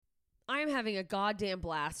I'm having a goddamn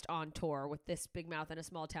blast on tour with this Big Mouth in a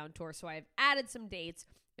Small Town tour. So I've added some dates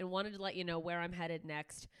and wanted to let you know where I'm headed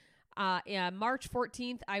next. March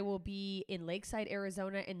 14th, I will be in Lakeside,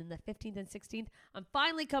 Arizona, and then the 15th and 16th, I'm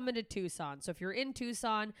finally coming to Tucson. So if you're in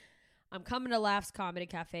Tucson, I'm coming to Laughs Comedy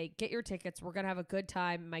Cafe. Get your tickets. We're going to have a good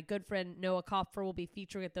time. My good friend Noah Kopfer will be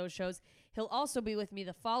featuring at those shows. He'll also be with me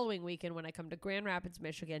the following weekend when I come to Grand Rapids,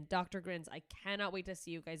 Michigan. Dr. Grins, I cannot wait to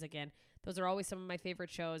see you guys again. Those are always some of my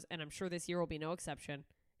favorite shows, and I'm sure this year will be no exception.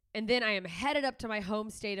 And then I am headed up to my home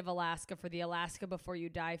state of Alaska for the Alaska Before You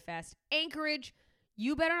Die Fest. Anchorage,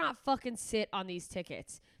 you better not fucking sit on these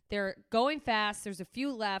tickets. They're going fast. There's a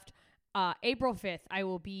few left. April 5th, I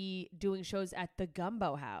will be doing shows at the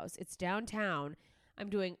Gumbo House. It's downtown. I'm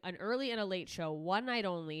doing an early and a late show, one night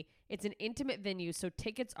only. It's an intimate venue, so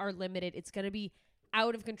tickets are limited. It's going to be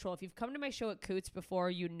out of control. If you've come to my show at Coots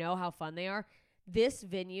before, you know how fun they are. This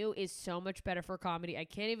venue is so much better for comedy. I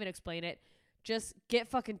can't even explain it. Just get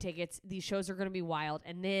fucking tickets. These shows are going to be wild.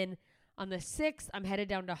 And then on the 6th, I'm headed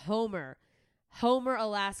down to Homer,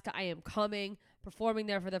 Alaska. I am coming, performing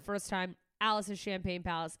there for the first time. Alice's Champagne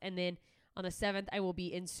Palace, and then on the 7th, I will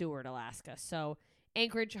be in Seward, Alaska. So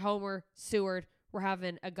Anchorage, Homer, Seward, we're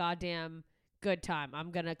having a goddamn good time. I'm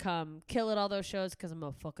going to come kill at all those shows because I'm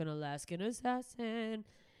a fucking Alaskan assassin.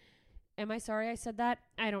 Am I sorry I said that?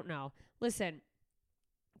 I don't know. Listen,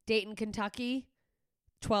 Dayton, Kentucky,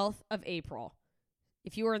 12th of April.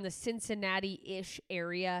 If you are in the Cincinnati-ish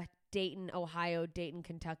area, Dayton, Ohio, Dayton,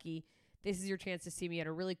 Kentucky, this is your chance to see me at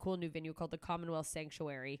a really cool new venue called the Commonwealth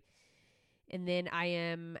Sanctuary. And then I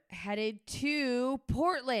am headed to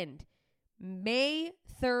Portland. May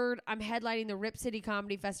 3rd, I'm headlining the Rip City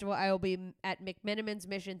Comedy Festival. I will be at McMenamin's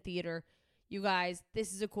Mission Theater. You guys,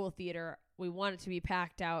 this is a cool theater. We want it to be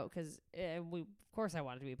packed out because, of course I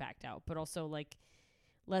want it to be packed out. But also, like,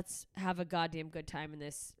 let's have a goddamn good time in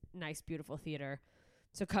this nice, beautiful theater.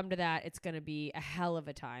 So come to that. It's going to be a hell of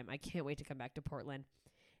a time. I can't wait to come back to Portland.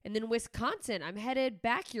 And then Wisconsin, I'm headed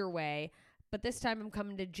back your way. But this time I'm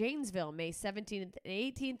coming to Janesville, May 17th and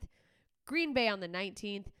 18th, Green Bay on the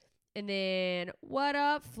 19th, and then what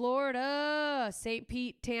up, Florida, St.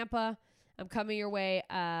 Pete, Tampa. I'm coming your way.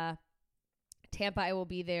 Tampa, I will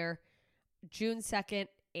be there June 2nd,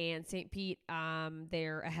 and St. Pete,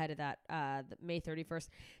 they're ahead of that, May 31st.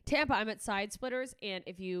 Tampa, I'm at Side Splitters, and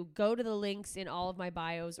if you go to the links in all of my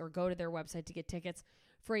bios or go to their website to get tickets,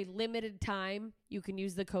 for a limited time, you can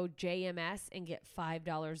use the code JMS and get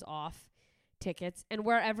 $5 off tickets. And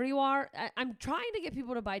wherever you are, I'm trying to get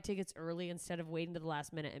people to buy tickets early instead of waiting to the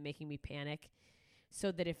last minute and making me panic,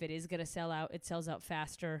 so that if it is going to sell out, it sells out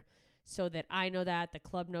faster, so that I know that, the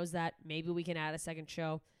club knows that, maybe we can add a second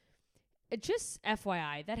show. It just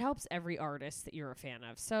FYI, that helps every artist that you're a fan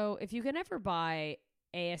of. So if you can ever buy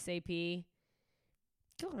ASAP,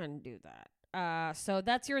 go ahead and do that. So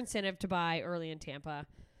that's your incentive to buy early in Tampa.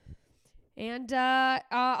 And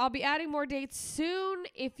I'll be adding more dates soon.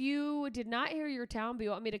 If you did not hear your town but you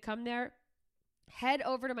want me to come there, head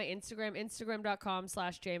over to my Instagram,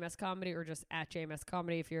 instagram.com/JMScomedy, or just at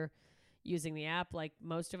JMScomedy if you're using the app like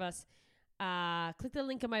most of us. Click the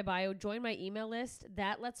link in my bio. Join my email list.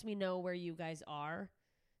 That lets me know where you guys are,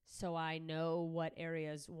 so I know what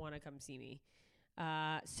areas want to come see me.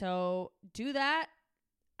 So do that.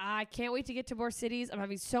 I can't wait to get to more cities. I'm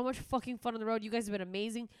having so much fucking fun on the road. You guys have been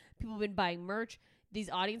amazing. People have been buying merch. These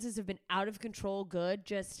audiences have been out of control good,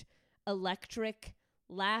 just electric,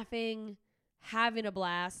 laughing, having a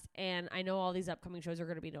blast. And I know all these upcoming shows are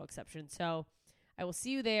going to be no exception. So I will see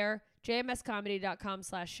you there.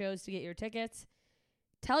 jmscomedy.com/shows to get your tickets.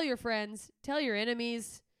 Tell your friends. Tell your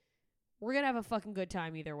enemies. We're going to have a fucking good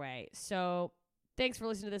time either way. So thanks for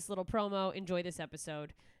listening to this little promo. Enjoy this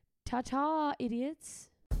episode. Ta-ta, idiots.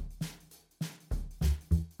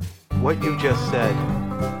 What you just said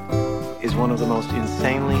is one of the most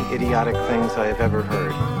insanely idiotic things I have ever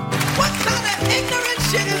heard. What kind of ignorant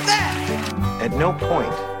shit is that? At no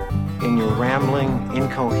point in your rambling,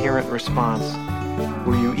 incoherent response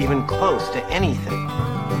were you even close to anything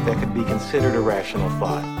that could be considered a rational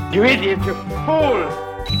thought. You idiot, you fool!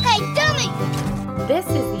 Hey, dummy! This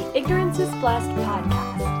is the Ignorance is Blessed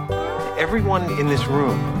podcast. Everyone in this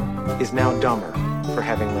room is now dumber for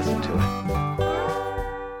having listened to it.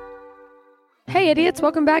 Hey idiots,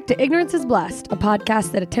 welcome back to Ignorance is Blessed, a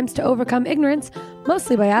podcast that attempts to overcome ignorance,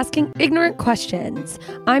 mostly by asking ignorant questions.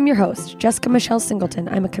 I'm your host, Jessica Michelle Singleton.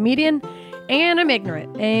 I'm a comedian and I'm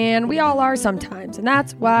ignorant, and we all are sometimes, and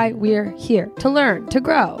that's why we're here, to learn, to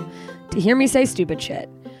grow, to hear me say stupid shit.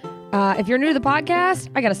 If you're new to the podcast,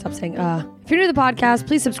 I gotta stop saying if you're new to the podcast,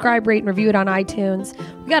 please subscribe, rate, and review it on iTunes.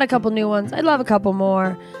 We got a couple new ones. I'd love a couple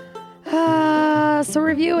more. So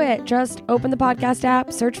review it. Just open the podcast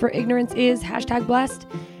app, search for Ignorance Is #blessed,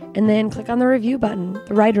 and then click on the review button,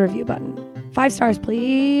 the write a review button. 5 stars,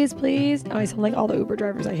 please, please. Oh, I sound like all the Uber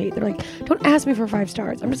drivers I hate. They're like, don't ask me for 5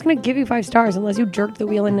 stars. I'm just going to give you 5 stars unless you jerked the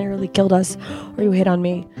wheel and nearly killed us or you hit on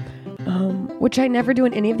me. Which I never do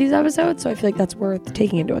in any of these episodes, so I feel like that's worth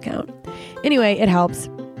taking into account. Anyway, it helps.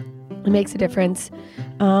 It makes a difference.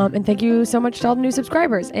 And thank you so much to all the new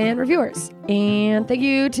subscribers and reviewers. And thank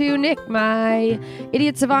you to Nick, my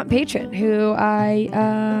Idiot Savant patron, who I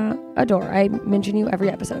adore. I mention you every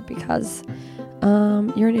episode because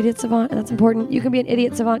you're an Idiot Savant, and that's important. You can be an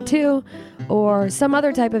Idiot Savant too, or some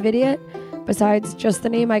other type of idiot besides just the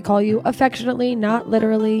name I call you affectionately, not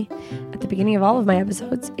literally, at the beginning of all of my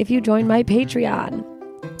episodes, if you join my Patreon.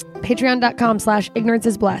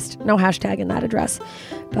 Patreon.com/ignoranceisblessed. No hashtag in that address.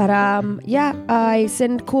 But yeah, I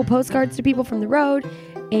send cool postcards to people from the road,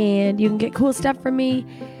 and you can get cool stuff from me.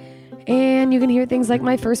 And you can hear things like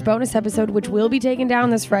my first bonus episode, which will be taken down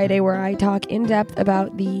this Friday, where I talk in depth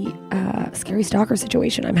about the scary stalker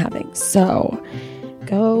situation I'm having. So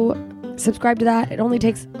go subscribe to that. It only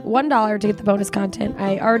takes $1 to get the bonus content.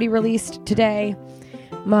 I already released today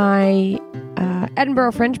my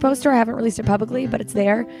Edinburgh Fringe poster. I haven't released it publicly, but it's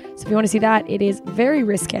there. So if you want to see that, it is very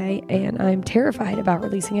risque, and I'm terrified about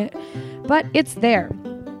releasing it, but it's there.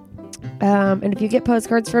 And if you get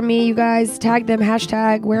postcards from me, you guys tag them,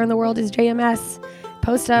 hashtag where in the world is JMS,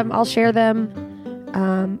 post them, I'll share them.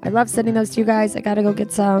 I love sending those to you guys. I gotta go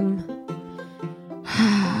get some,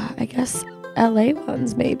 I guess LA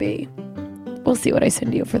ones maybe. We'll see what I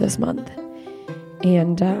send you for this month.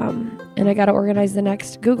 And I got to organize the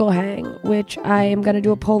next Google Hang, which I am going to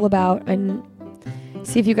do a poll about and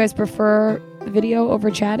see if you guys prefer video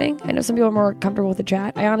over chatting. I know some people are more comfortable with the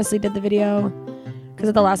chat. I honestly did the video because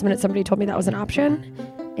at the last minute somebody told me that was an option,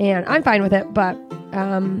 and I'm fine with it, but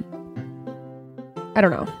I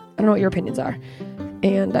don't know. I don't know what your opinions are.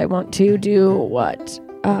 And I want to do what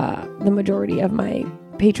the majority of my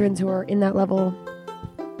patrons who are in that level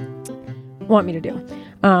want me to do.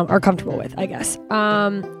 Are comfortable with, I guess.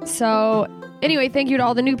 So anyway, thank you to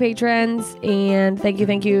all the new patrons, and thank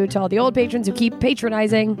you to all the old patrons who keep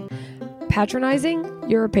patronizing. Patronizing?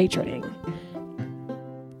 You're patroning.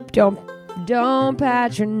 Don't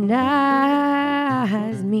patronize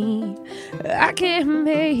me. I can't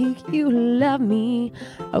make you love me.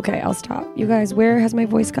 Okay, I'll stop. You guys, where has my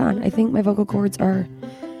voice gone? I think my vocal cords are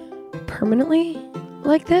permanently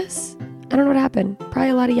like this. I don't know what happened. Probably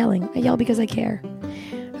a lot of yelling. I yell because I care.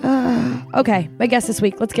 Okay, my guest this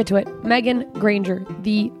week, let's get to it. Megan Granger,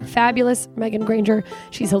 the fabulous Megan Granger.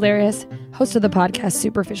 She's hilarious, host of the podcast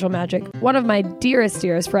Superficial Magic, one of my dearest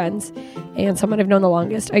friends, and someone I've known the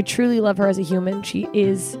longest. I truly love her as a human. She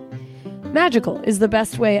is magical, is the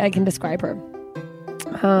best way I can describe her.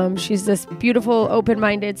 She's this beautiful,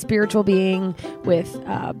 open-minded, spiritual being with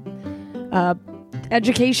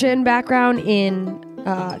education background in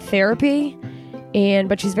therapy.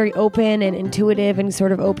 But she's very open and intuitive and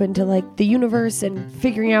sort of open to like the universe and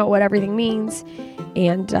figuring out what everything means.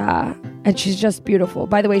 And she's just beautiful.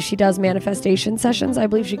 By the way, she does manifestation sessions, I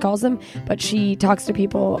believe she calls them, but she talks to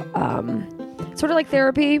people sort of like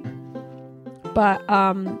therapy, but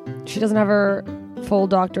she doesn't have her full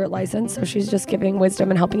doctorate license. So she's just giving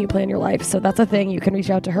wisdom and helping you plan your life. So that's a thing you can reach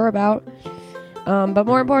out to her about. But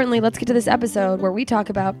more importantly, let's get to this episode where we talk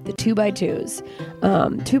about the 2x2s.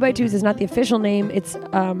 2x2s is not the official name. It's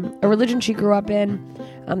a religion she grew up in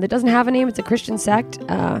that doesn't have a name. It's a Christian sect.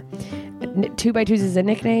 2x2s is a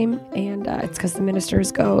nickname, and it's because the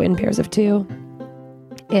ministers go in pairs of 2.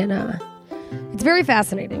 And it's very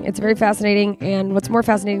fascinating. It's very fascinating. And what's more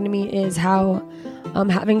fascinating to me is how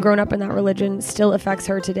having grown up in that religion still affects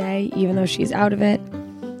her today, even though she's out of it.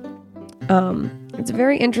 It's a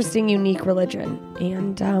very interesting, unique religion,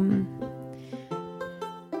 and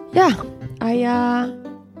yeah,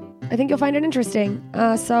 I think you'll find it interesting.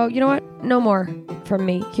 So you know what? No more from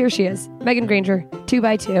me. Here she is, Megan Granger,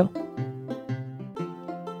 2x2.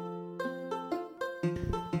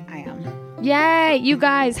 I am. Yay, you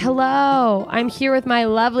guys! Hello, I'm here with my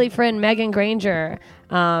lovely friend Megan Granger.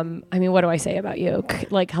 I mean, what do I say about you?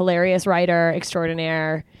 Like hilarious writer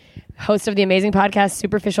extraordinaire, host of the amazing podcast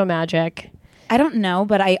Superficial Magic. I don't know,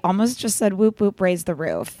 but I almost just said whoop whoop raise the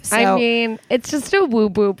roof. So. I mean, it's just a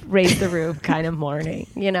whoop whoop raise the roof kind of morning,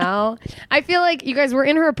 you know? I feel like you guys were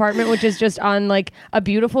in her apartment, which is just on like a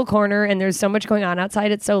beautiful corner, and there's so much going on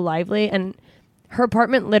outside. It's so lively, and her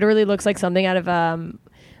apartment literally looks like something out of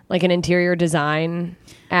like an interior design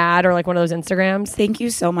ad or like one of those Instagrams? Thank you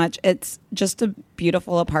so much. It's just a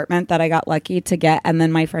beautiful apartment that I got lucky to get. And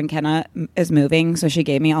then my friend Kenna is moving, so she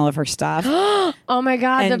gave me all of her stuff. Oh my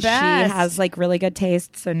God, And the best. she has like really good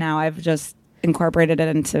taste. So now I've just incorporated it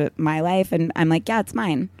into my life, and I'm like, yeah, it's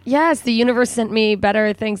mine. Yes, the universe sent me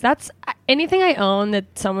better things. That's anything I own that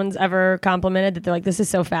someone's ever complimented that they're like, this is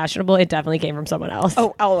so fashionable. It definitely came from someone else.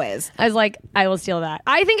 Oh, always. I was like, I will steal that.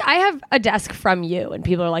 I think I have a desk from you, and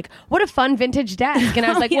people are like, what a fun vintage desk. And I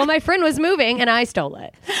was like, well, my friend was moving and I stole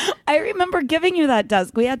it. I remember giving you that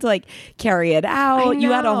desk. We had to like carry it out.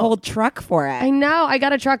 You had a know. whole truck for it. I know. I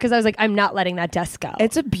got a truck because I was like, I'm not letting that desk go.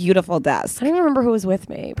 It's a beautiful desk. I don't even remember who was with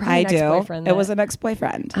me. Probably I an do. ex-boyfriend It was that- an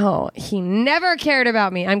ex-boyfriend. Oh, he never cared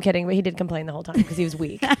about me. I'm kidding, but he did complain the whole time because he was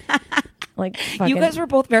weak. Like, fucking, You guys were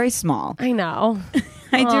both very small. I know.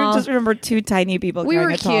 I do Aw. just remember two tiny people We carrying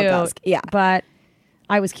were a tall cute. desk. Yeah. But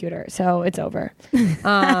I was cuter, so it's over.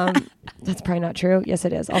 That's probably not true. Yes,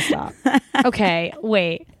 it is. I'll stop. Okay,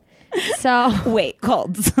 wait. So Wait,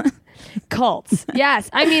 colds. cults. Yes.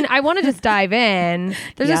 I mean, I want to just dive in.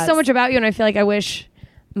 There's just so Yes. much about you, and I feel like I wish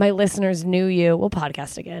my listeners knew you. We'll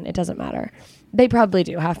podcast again. It doesn't matter. They probably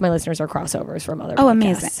do. Half my listeners are crossovers from other Oh, podcasts.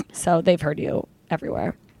 amazing. So they've heard you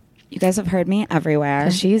everywhere. You guys have heard me everywhere.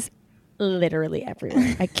 She's literally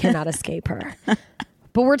everywhere. I cannot escape her.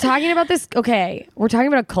 But we're talking about this. Okay. We're talking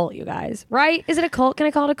about a cult, you guys. Right? Is it a cult? Can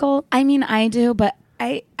I call it a cult? I mean, I do, but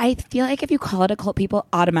I feel like if you call it a cult, people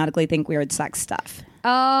automatically think weird sex stuff.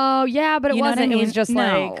 Oh, yeah, but it You know what wasn't. I It was mean? just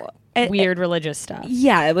No. like weird religious stuff.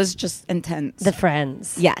 Yeah, it was just intense. The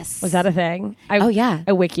Friends. Yes. Was that a thing? Oh, yeah.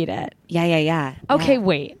 I wikied it. Yeah. Okay, Yeah.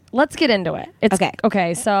 wait. Let's get into it. It's Okay.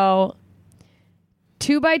 Okay, so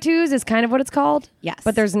 2x2s is kind of what it's called. Yes.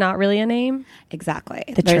 But there's not really a name. Exactly.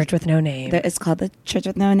 The Church with No Name. It's called the Church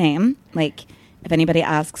with No Name. Like, if anybody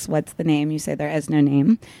asks what's the name, you say there is no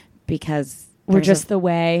name because We're there's just a- the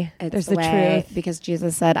way. it's There's the way, truth. because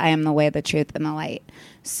Jesus said, "I am the way, the truth, and the light."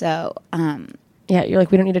 So, Yeah, you're like,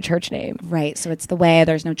 we don't need a church name. right. So it's the way.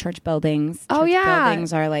 There's no church buildings. Oh, Church yeah.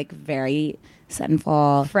 buildings are like very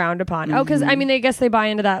sinful. Frowned upon. Oh, because I mean, I guess they buy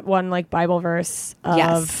into that one like Bible verse of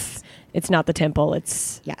Yes. it's not the temple,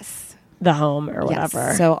 it's Yes. the home or whatever.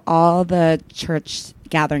 Yes. So all the church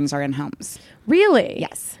gatherings are in homes. Really?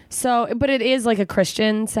 Yes. So, but it is like a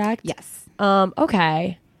Christian sect? Yes.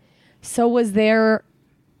 Okay. So was there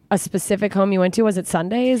a specific home you went to? Was it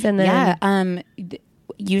Sundays? And then Yeah.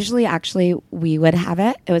 Usually, actually, we would have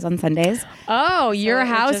it. It was on Sundays. Oh, your it would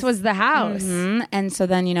house just- was the house. And so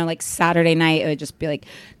then, like Saturday night, it would just be like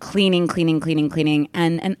cleaning.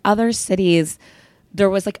 And in other cities, there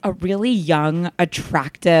was like a really young,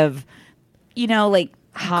 attractive, like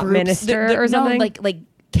Hot groups. minister or something? No, like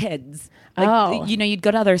kids. Like, Oh. You'd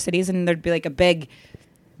go to other cities and there'd be like a big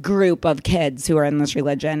group of kids who are in this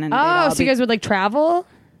religion. And they'd Oh, all so be- you guys would like travel?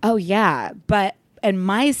 Oh yeah, but in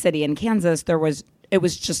my city in Kansas, it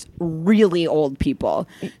was just really old people.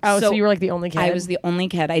 Oh, so you were like the only kid? I was the only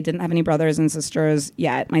kid. I didn't have any brothers and sisters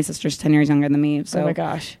yet. My sister's 10 years younger than me. So Oh my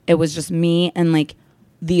gosh. it was just me and like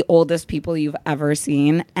the oldest people you've ever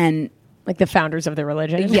seen. And Like the founders of the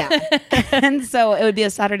religion? yeah. And so it would be a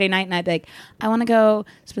Saturday night and I'd be like, I want to go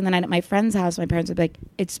spend the night at my friend's house. My parents would be like,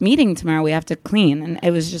 it's meeting tomorrow. We have to clean. And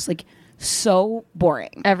it was just like so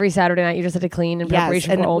boring. Every Saturday night you just had to clean in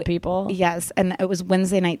preparation for old people? Yes. And it was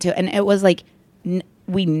Wednesday night too. And it was like,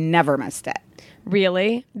 we never missed it.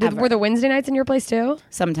 Really? Were the Wednesday nights in your place too?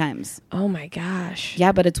 Sometimes. Oh my gosh.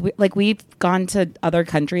 Yeah, but it's like we've gone to other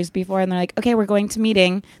countries before and they're like, okay, we're going to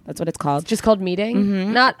meeting. That's what it's called. Just called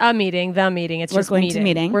meeting? Not a meeting, the meeting. It's We're just going meeting. to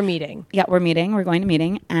meeting. We're meeting. Yeah, we're meeting. We're going to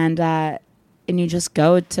meeting. And you just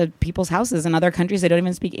go to people's houses in other countries. They don't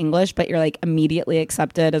even speak English, but you're like immediately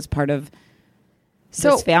accepted as part of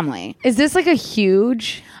this family. Is this like a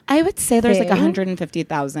huge... I would say there's like thing?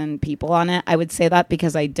 150,000 people on it. I would say that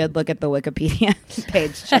because I did look at the Wikipedia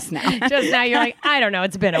page just now. Just now you're like, I don't know.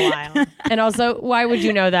 It's been a while. And also, why would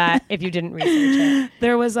you know that if you didn't research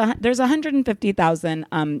it? There's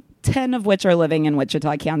 150,000, 10 of which are living in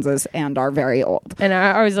Wichita, Kansas, and are very old. And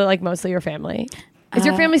or is it like mostly your family? Is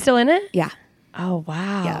your family still in it? Yeah, Oh,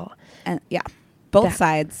 wow. yeah, and yeah, both That-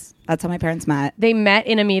 sides. That's how my parents met. They met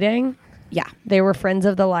in a meeting? Yeah, They were friends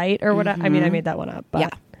of the light or whatever? I mean, I made that one up. But. yeah.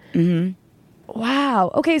 Mm-hmm.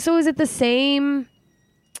 Wow. Okay, so is it the same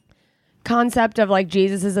concept of like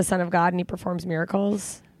Jesus is the Son of God and he performs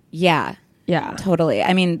miracles? Yeah, Yeah. totally.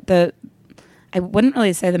 I mean, I wouldn't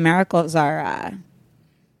really say the miracles are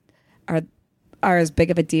as big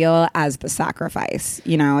of a deal as the sacrifice.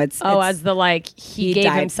 It's Oh, as the like he gave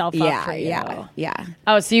died. himself up Yeah, for you. yeah, yeah.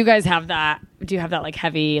 Oh, so you guys have that do you have that like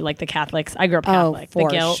heavy, like the Catholics? I grew up Oh, Catholic. for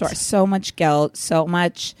the guilt. sure. So much guilt, so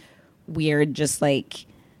much weird, just like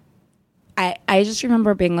I just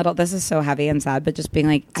remember being little. This is so heavy and sad, but just being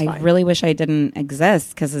like, I fine. really wish I didn't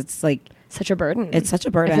exist because it's like Such a burden. it's such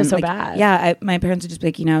a burden. I feel so Like, bad. Yeah, my parents would just be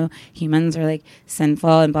like, humans are like sinful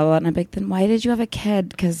and blah blah blah. And I'm like, then why did you have a kid?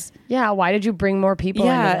 Because Yeah. Why did you bring more people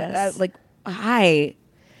into this? like hi.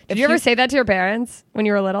 Did you ever say that to your parents when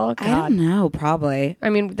you were little? I don't know. Probably. I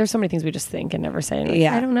mean, there's so many things we just think and never say. Like,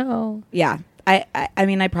 Yeah. I don't know. Yeah. I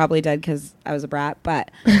mean, I probably did because I was a brat, but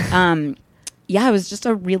yeah, it was just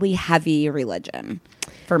a really heavy religion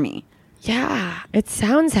for me. Yeah, it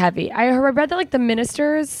sounds heavy. I read that like the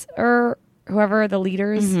ministers or whoever the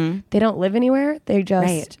leaders, they don't live anywhere. They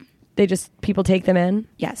just Right. People take them in.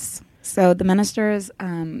 Yes. So the ministers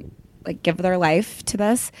like give their life to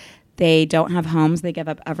this. They don't have homes. They give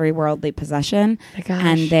up every worldly possession, My gosh.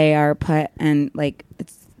 and they are put in like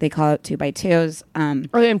they call it 2x2s.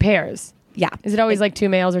 Or in pairs. Yeah, Is it always like 2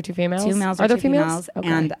 males or 2 females? 2 males Are or there 2 females?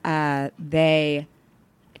 females, and they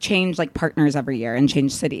change like partners every year and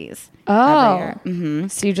change cities. Oh. Every year. Mm-hmm.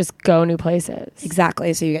 So you just go new places.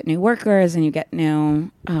 Exactly. So you get new workers and you get new.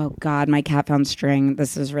 Oh God, my cat found string.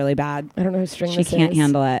 This is really bad. I don't know who string She this can't is.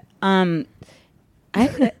 handle it.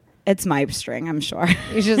 It's my string, I'm sure.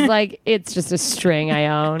 It's just like, it's just a string I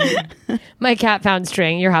own. My cat found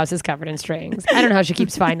string. Your house is covered in strings. I don't know how she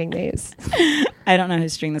keeps finding these. I don't know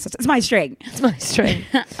whose string this is. It's my string. It's my string.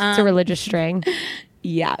 It's a religious string.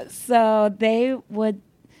 Yeah. So they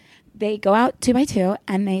go out 2x2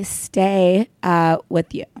 and they stay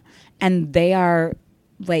with you, and they are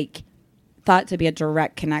like thought to be a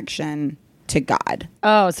direct connection to God.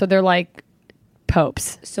 Oh, so they're like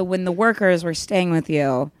popes. So when the workers were staying with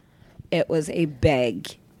you, it was a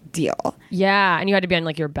big deal. Yeah, and you had to be on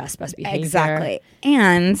like your best behavior. Exactly.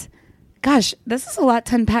 And gosh, this is a lot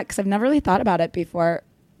to unpack because I've never really thought about it before.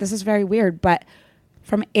 This is very weird, but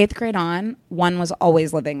from 8th grade on, one was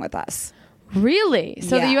always living with us. Really?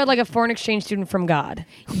 So that Yeah. you had like a foreign exchange student from God.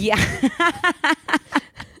 Yeah.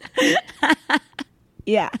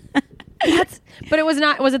 Yeah. But it was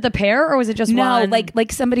not. Was it the pair or was it just No, one?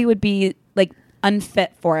 like somebody would be like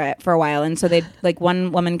unfit for it for a while, and so they like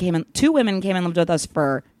two women came and lived with us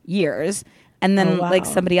for years, and then Oh, wow. like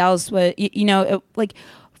somebody else would like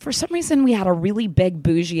for some reason we had a really big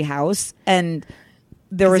bougie house, and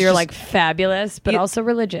there was you're just- like fabulous, but also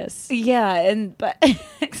religious. yeah, but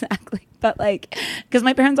exactly. But like, because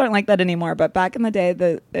my parents aren't like that anymore. But back in the day,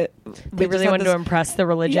 They really wanted to impress the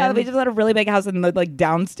religion. Yeah, we just had a really big house, and the like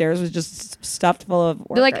downstairs was just stuffed full of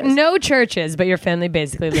workers. They're like no churches, but your family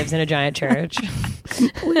basically lives in a giant church.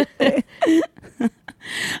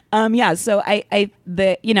 Yeah. So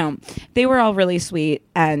they were all really sweet,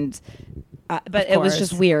 and but it was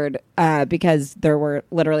just course. weird because there were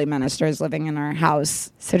literally ministers living in our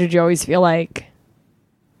house. So did you always feel like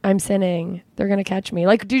I'm sinning? They're gonna catch me.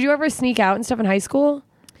 Like, did you ever sneak out and stuff in high school?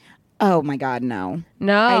 Oh my God, no.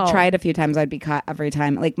 No, I tried a few times. I'd be caught every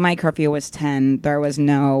time. Like my curfew was 10. There was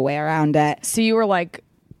no way around it. So you were like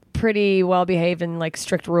pretty well behaved and like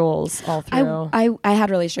strict rules all through. I had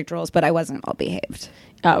really strict rules, but I wasn't well behaved.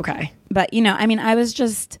 Oh, okay, But I mean, I was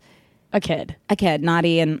just a kid. a kid,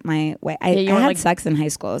 naughty in my way. I you had weren't, like- sex in high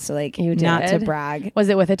school, so like You not to did? brag. Was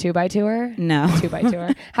it with a 2x2er? No,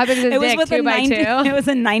 2x2er. How big is his it was dick? with 2x2. It was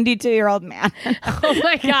a 92-year-old man. Oh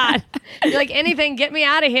my god! You're like anything, get me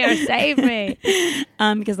out of here, save me.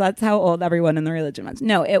 Because that's how old everyone in the religion was.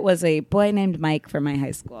 No, it was a boy named Mike from my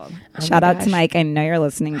high school. Shout out to gosh. Mike. I know you're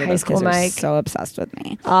listening to High this school because you're Mike. so obsessed with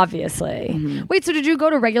me. Obviously. Wait, so did you go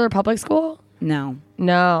to regular public school? No,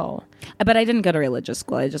 No, but I didn't go to religious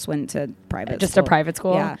school. I just went to private. just school. a private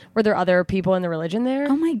school. Yeah. Were there other people in the religion there?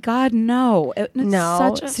 Oh my God, no. It's no.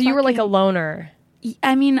 Such a So you were like a fucking- loner.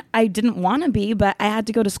 I mean, I didn't want to be, but I had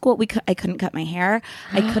to go to school. I couldn't cut my hair.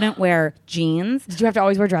 I couldn't wear jeans. Did you have to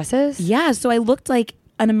always wear dresses? Yeah, so I looked like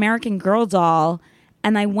an American Girl doll,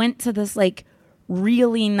 and I went to this like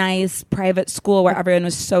really nice private school where everyone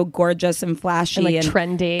was so gorgeous and flashy And, like,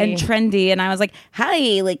 trendy. and I was like,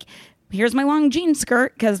 "Hi, like here's my long jean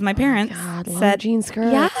skirt," because my parents God, long said jean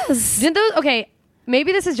skirt. Yes. Didn't those? Okay,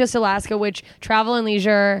 maybe this is just Alaska, which Travel and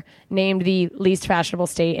Leisure named the least fashionable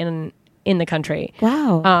state in the country.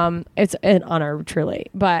 Wow. It's an honor, truly.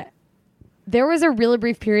 But there was a really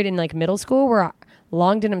brief period in like middle school where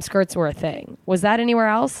long denim skirts were a thing. Was that anywhere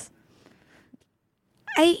else?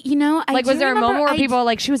 I Like, do was there a remember- moment where I people were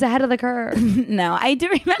like, she was ahead of the curve? No, I do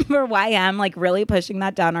remember YM like really pushing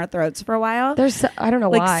that down our throats for a while. I don't know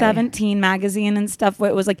like why. 17 magazine and stuff where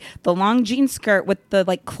it was like the long jean skirt with the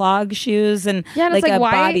like clog shoes and Yeah, and like it's like, a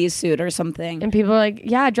why- bodysuit or something. And people are like,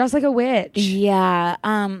 yeah, dress like a witch. Yeah.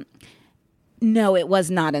 No, it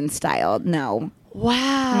was not in style. No.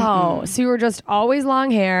 Wow. So you were just always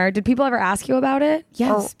long hair. Did people ever ask you about it?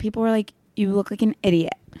 Yes. People were like, you look like an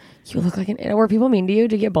idiot. You look like were people mean to you?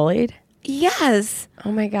 Did you get bullied? Yes.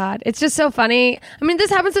 Oh my God. It's just so funny. I mean,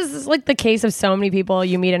 this happens. This is like the case of so many people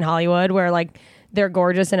you meet in Hollywood where like they're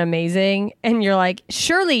gorgeous and amazing. And you're like,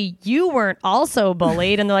 surely you weren't also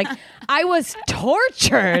bullied. And they're like, I was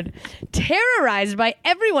tortured, terrorized by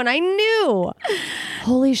everyone I knew.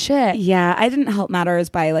 Holy shit. Yeah, I didn't help matters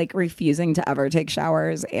by like refusing to ever take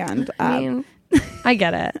showers. And I mean, I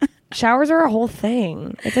get it. Showers are a whole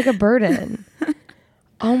thing. It's like a burden.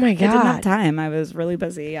 Oh my God. I didn't have time. I was really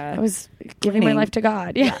busy. I was giving my life to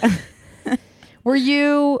God. Yeah. Were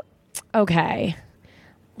you okay?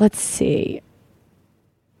 Let's see.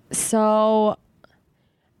 So,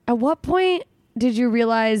 at what point did you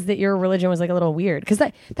realize that your religion was like a little weird? Because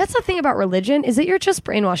that's the thing about religion is that you're just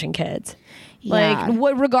brainwashing kids. Yeah.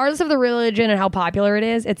 Like, regardless of the religion and how popular it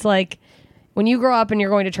is, it's like when you grow up and you're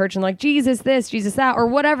going to church and like Jesus this, Jesus that, or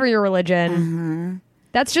whatever your religion,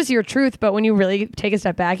 that's just your truth. But when you really take a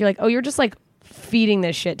step back, you're like, oh, you're just like feeding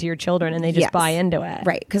this shit to your children and they just buy into it.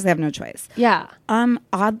 Right, because they have no choice. Yeah.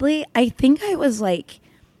 Oddly, I think I was like,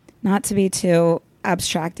 not to be too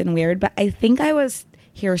abstract and weird, but I think I was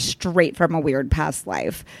here straight from a weird past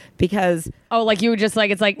life because like you would just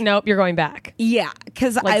like it's like nope, you're going back. Yeah,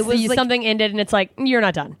 because Like, I was like, something ended and it's like you're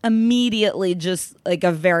not done. immediately just like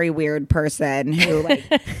a very weird person who like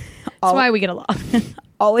That's why we get along.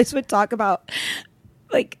 always would talk about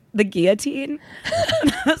like the guillotine.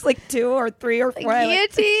 I was like 2 or 3 or 4.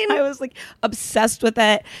 Guillotine? I was like obsessed with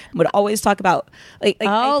it. Would always talk about like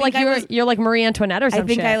you're like Marie Antoinette or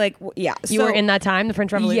something. I think I like you were in that time, the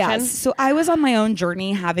French Revolution. Yes. So I was on my own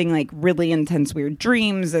journey having like really intense weird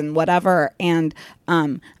dreams and whatever. And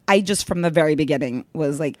I just from the very beginning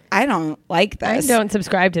was like, I don't like this. I don't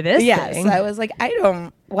subscribe to this thing. I was like, I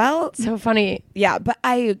don't So funny. Yeah, but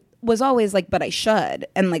I was always like, but I should.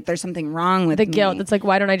 And like there's something wrong with The me. guilt. It's like,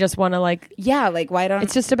 why don't I just want to like Yeah, like why don't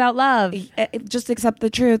it's just about love. just accept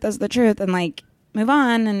the truth as the truth and like move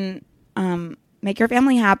on and make your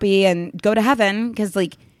family happy and go to heaven because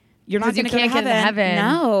like you're not going to go to heaven.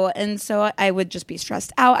 No. And so I would just be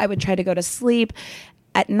stressed out. I would try to go to sleep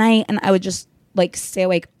at night and I would just like stay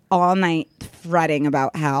awake all night fretting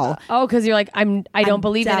about how Because you're like, I don't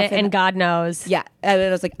believe in it and God knows. Yeah. I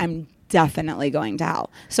was like, I'm definitely going to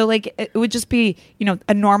hell. So like it would just be,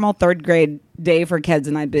 a normal 3rd grade day for kids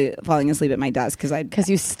and I'd be falling asleep at my desk because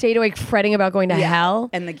you stayed awake fretting about going to hell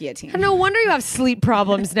and the guillotine. No wonder you have sleep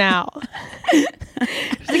problems now.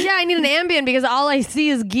 It's like, yeah, I need an Ambien because all I see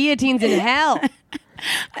is guillotines in hell.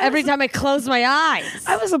 Every time I close my eyes.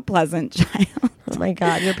 I was a pleasant child. Oh my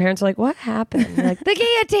God. Your parents are like, what happened? You're like, the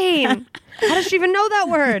guillotine. How does she even know that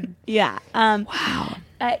word? Yeah. Wow.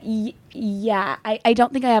 Yeah, I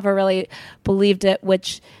don't think I ever really believed it,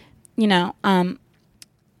 which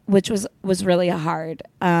was really hard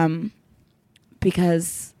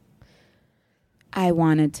because I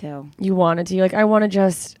wanted to. You wanted to. You're like, I want to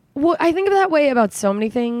just... Well, I think of that way about so many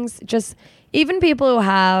things. Just even people who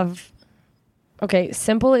have... Okay,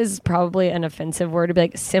 simple is probably an offensive word to be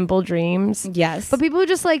like simple dreams. Yes. But people who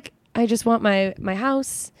just like... I just want my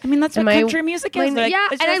house. I mean, that's what country music is. Like, yeah,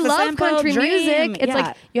 and I love country music. It's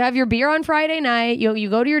like you have your beer on Friday night. You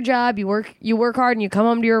go to your job. You work hard, and you come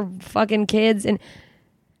home to your fucking kids and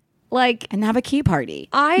like and have a key party.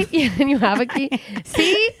 And you have a key.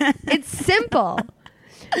 See, it's simple.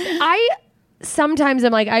 I sometimes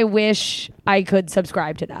am like, I wish I could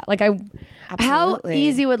subscribe to that. Like how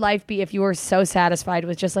easy would life be if you were so satisfied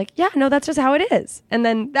with just like, yeah, no, that's just how it is. And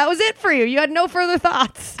then that was it for you. You had no further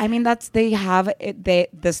thoughts. I mean, this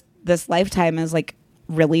lifetime is like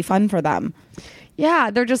really fun for them.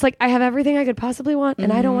 Yeah. They're just like, I have everything I could possibly want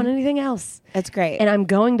and I don't want anything else. It's great. And I'm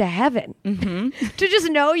going to heaven. Mm-hmm. To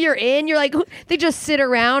just know you're in. You're like, they just sit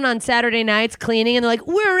around on Saturday nights cleaning and they're like,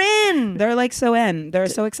 we're in. They're like so in. They're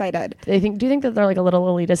so excited. Do you think that they're like a little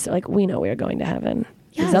elitist? Like, we know we're going to heaven.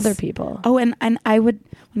 Yes. These other people. Oh, and I would,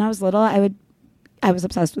 when I was little, I was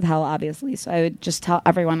obsessed with hell, obviously. So I would just tell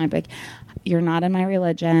everyone, I'd be like, you're not in my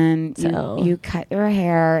religion. So. You cut your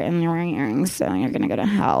hair and you're wearing earrings, so you're going to go to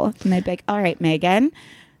hell. And they'd be like, all right, Megan,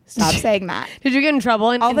 stop saying that. Did you get in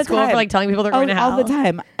trouble in school for like telling people they're going to hell? All the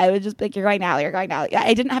time. I would just be like, you're going now. Yeah,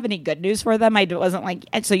 I didn't have any good news for them. I wasn't like,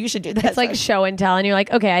 so you should do this. It's like show and tell. And you're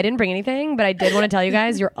like, okay, I didn't bring anything, but I did want to tell you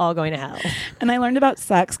guys you're all going to hell. And I learned about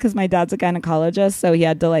sex because my dad's a gynecologist. So he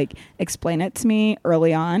had to like explain it to me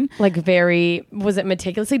early on. Like was it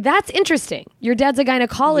meticulously? That's interesting. Your dad's a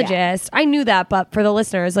gynecologist. Yeah. I knew that, but for the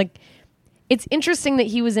listeners, like it's interesting that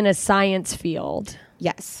he was in a science field.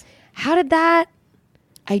 Yes. How did that...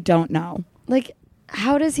 I don't know. Like,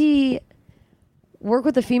 how does he work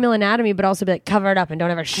with the female anatomy, but also be like, cover it up and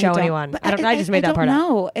don't ever show anyone? But I just made that part up.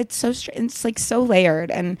 No, it's so it's like so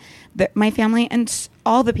layered, and my family and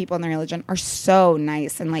all the people in the religion are so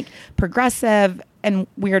nice and like progressive in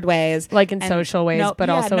weird ways, Like in social ways, but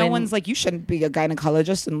also no in- one's like, you shouldn't be a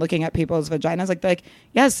gynecologist and looking at people's vaginas. Like they're like,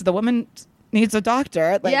 yes, the woman needs a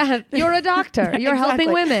doctor. Like, Yeah, you're a doctor. You're helping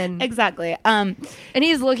Exactly. women. Exactly. And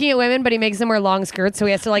he's looking at women, but he makes them wear long skirts, so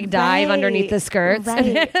he has to like dive Right. underneath the skirts.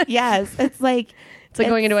 Right. Yes, it's like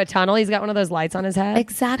Going into a tunnel. He's got one of those lights on his head.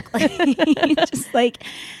 exactly. Just like,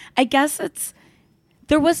 I guess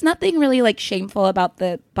there was nothing really like shameful about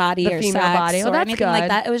the body The or female sex body. Oh, or that's anything like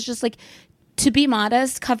good. that. It was just like, to be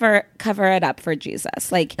modest, cover it up for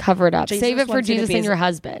Jesus. Like Cover it up. Jesus Save it for wants you to Jesus be and your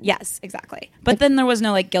husband. Yes, exactly. But then there was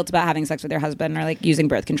no like guilt about having sex with your husband or like using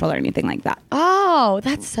birth control or anything like that. Oh,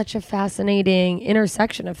 that's such a fascinating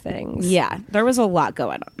intersection of things. Yeah, there was a lot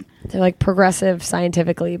going on. They're like progressive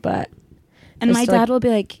scientifically, but And my Just, like- dad will be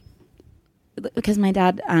like, because my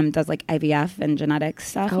dad does like IVF and genetic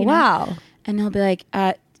stuff. oh you know? wow. And he'll be like,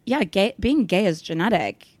 yeah, being gay is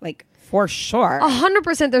genetic, like for sure.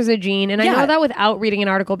 100% there's a gene, and I Yeah. know that without reading an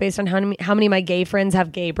article based on how many of my gay friends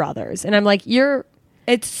have gay brothers, and I'm like,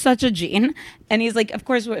 It's such a gene. And he's like, of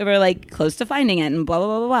course, we're like close to finding it and blah, blah,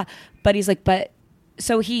 blah, blah, blah. But he's like,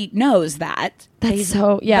 so he knows that. That's He's-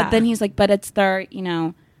 so- yeah. But then he's like, but it's their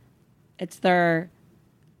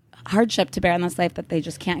hardship to bear in this life that they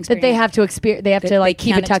just can't experience. that they have to experience. They have to like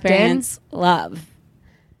keep it tucked in. Love.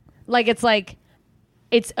 Like it's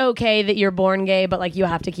okay that you're born gay, but like you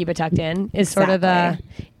have to keep it tucked in. Is sort of God,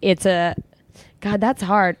 that's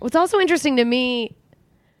hard. What's also interesting to me,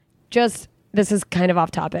 just this is kind of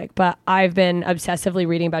off topic, but I've been obsessively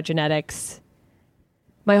reading about genetics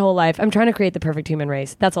my whole life. I'm trying to create the perfect human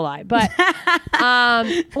race. That's a lie. But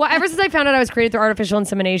well, ever since I found out I was created through artificial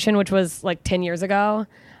insemination, which was like 10 years ago,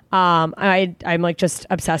 I'm like just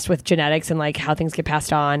obsessed with genetics and like how things get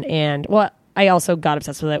passed on. And I also got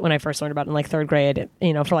obsessed with it when I first learned about it in like third grade.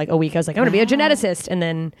 You know, for like a week, I was like, I'm going to be a geneticist, and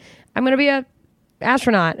then I'm going to be a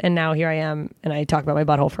astronaut. And now here I am, and I talk about my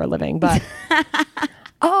butthole for a living. But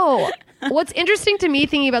what's interesting to me,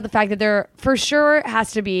 thinking about the fact that there for sure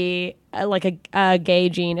has to be a gay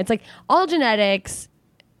gene. It's like all genetics.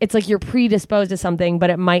 It's like you're predisposed to something, but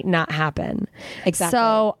it might not happen. Exactly.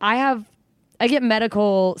 So I get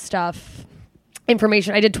medical stuff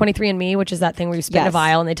information. I did 23andMe, which is that thing where you spit in a Yes.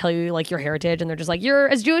 vial and they tell you like your heritage, and they're just like, you're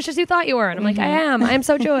as Jewish as you thought you were. And I'm like, I am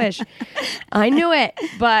so Jewish. I knew it.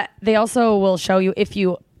 But they also will show you, if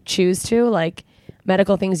you choose to, like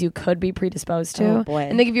medical things you could be predisposed to. Oh, boy.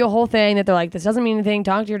 And they give you a whole thing that they're like, this doesn't mean anything.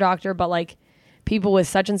 Talk to your doctor. But like people with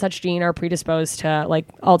such and such gene are predisposed to like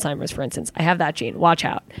Alzheimer's, for instance. I have that gene. Watch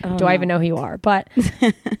out. Do I even know who you are? But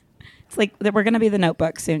It's like we're going to be the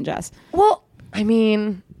Notebook soon, Jess. well, I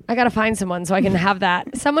mean, I got to find someone so I can have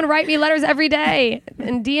that. Someone write me letters every day,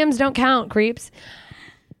 and DMs don't count, creeps.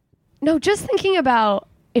 No, just thinking about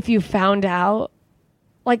if you found out,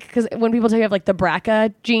 like, because when people tell you have like the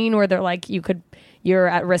BRCA gene, where they're like, you're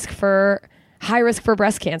at high risk for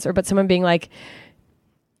breast cancer, but someone being like,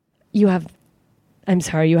 you have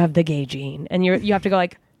the gay gene, and you have to go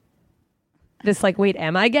like, this like, wait,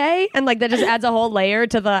 am I gay? And like that just adds a whole layer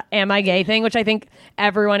to the am I gay thing, which I think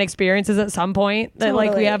everyone experiences at some point. That like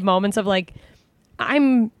we Totally. have moments of like,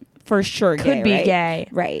 I'm For sure, could be gay.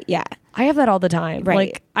 Right? Yeah. I have that all the time.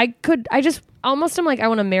 Right. Like I just almost am like, I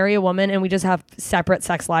want to marry a woman and we just have separate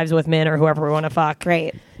sex lives with men or whoever we want to fuck.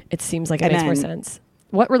 Right. It seems like it makes more Amen. sense.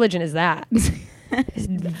 What religion is that?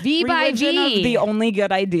 V by Religion of V. the only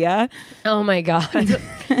good idea. Oh my God.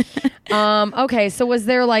 Okay, so was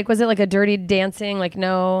it like a dirty dancing, like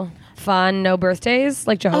no fun, no birthdays,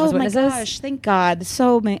 like Jehovah's Oh my Witnesses? gosh! Thank God,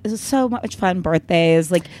 so much fun.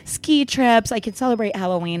 Birthdays, like ski trips. I could celebrate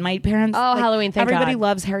Halloween. My parents. Oh, like, Halloween, thank everybody God.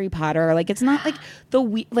 loves Harry Potter. Like it's not like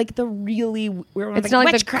the really. It's not like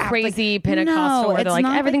the witchcraft. crazy Like, Pentecostal no, where they're it's like,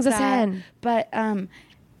 not everything's a that. sin. But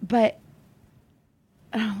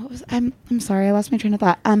I'm sorry, I lost my train of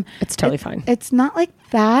thought. It's totally fine. It's not like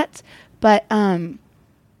that, but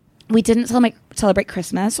we didn't celebrate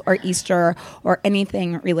Christmas or Easter or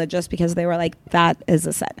anything religious because they were like, that is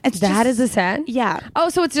a sin. That is a sin? Yeah. Oh,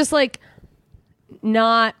 so it's just like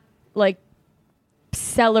not like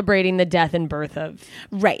celebrating the death and birth of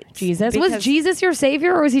Right. Jesus. Was Because- Jesus your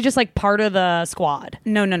savior, or was he just like part of the squad?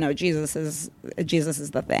 No. Jesus is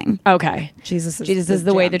the thing. Okay. Jesus is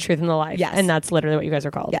the way, gem. the truth, and the life. Yes. And that's literally what you guys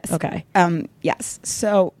are called. Yes. Okay. Yes.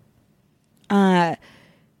 So, yeah,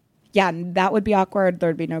 that would be awkward.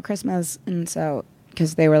 There'd be no Christmas, and so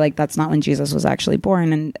because they were like, that's not when Jesus was actually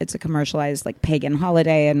born, and it's a commercialized like pagan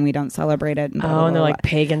holiday, and we don't celebrate it. And blah, blah, and they're blah, like,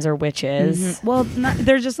 pagans are witches. Mhm. Well,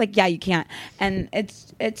 they're just like, yeah, you can't, and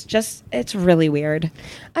it's really weird.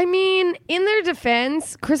 I mean, in their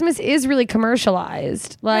defense, Christmas is really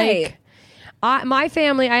commercialized. Like, my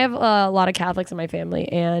family, I have a lot of Catholics in my family,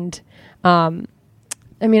 and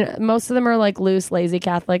I mean, most of them are like loose, lazy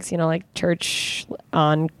Catholics, you know, like church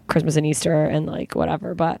on Christmas and Easter and like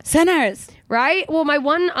whatever. But Sinners, right? Well, my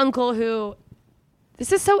one uncle who,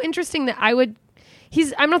 this is so interesting that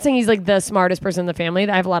I'm not saying he's like the smartest person in the family.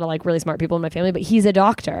 I have a lot of like really smart people in my family, but he's a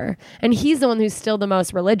doctor, and he's the one who's still the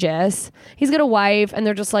most religious. He's got a wife, and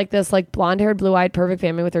they're just like this like blonde-haired, blue-eyed, perfect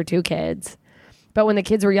family with their 2 kids. But when the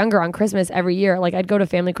kids were younger on Christmas every year, like I'd go to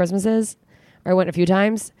family Christmases, or I went a few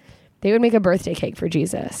times, they would make a birthday cake for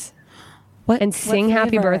Jesus. And sing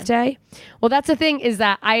happy birthday. Well, that's the thing, is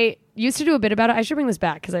that I used to do a bit about it. I should bring this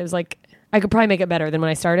back because I was like, I could probably make it better than when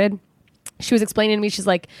I started. She was explaining to me, she's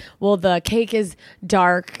like, well, the cake is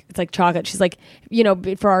dark. It's like chocolate. She's like, you know,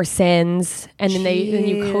 for our sins. And then then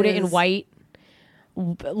you coat it in white,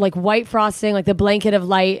 like white frosting, like the blanket of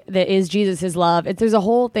light that is Jesus, his love. There's a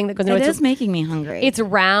whole thing that goes into it. It is making me hungry. It's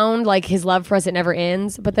round, like his love for us, it never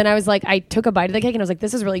ends. But then I was like, I took a bite of the cake and I was like,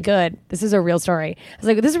 this is really good. This is a real story. I was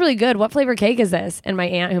like, this is really good. What flavor cake is this? And my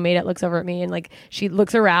aunt who made it looks over at me and like, she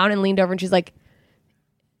looks around and leaned over and she's like,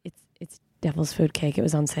 it's Devil's Food Cake. It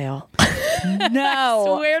was on sale.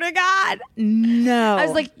 No. Swear to God. No. I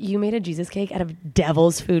was like, you made a Jesus cake out of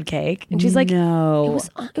Devil's Food Cake? And she's like, no.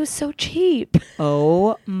 It was so cheap.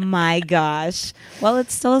 Oh my gosh. Well,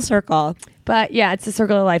 it's still a circle. But yeah, it's a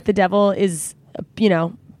circle of life. The devil is, you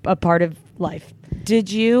know, a part of life.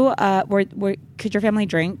 Did you, could your family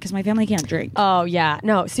drink? Because my family can't drink. Oh, yeah.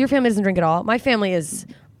 No, so your family doesn't drink at all. My family is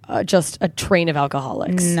just a train of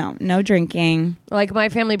alcoholics. No drinking. Like my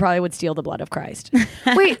family probably would steal the blood of Christ.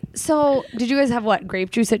 Wait, so did you guys have what?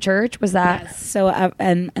 Grape juice at church? Was that? Yes. So,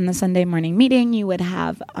 and the Sunday morning meeting, you would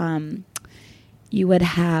have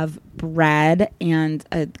bread and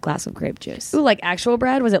a glass of grape juice. Ooh, like actual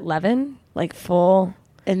bread? Was it leaven? Like full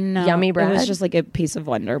and no, yummy bread? It was just like a piece of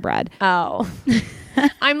Wonder Bread. Oh.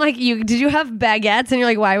 I'm like, did you have baguettes? And you're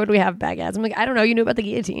like, why would we have baguettes? I'm like, I don't know. You knew about the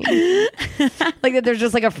guillotine. Like that there's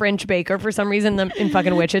just like a French baker for some reason in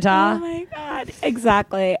fucking Wichita. Oh my God.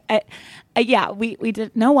 Exactly. Yeah, we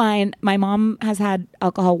did no wine. My mom has had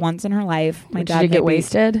alcohol once in her life. My dad did you get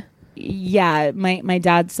wasted? Yeah. My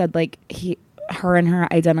dad said like her and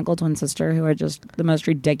her identical twin sister, who are just the most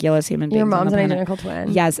ridiculous human beings. Your mom's on the an planet. identical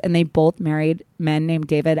twin? Yes. And they both married men named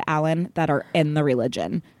David Allen that are in the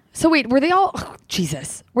religion. So wait, were they all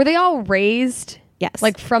Jesus? Were they all raised? Yes.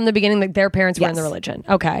 Like from the beginning, like their parents were in Yes. the religion.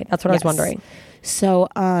 Okay, that's what I was wondering. So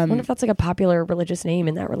I wonder if that's like a popular religious name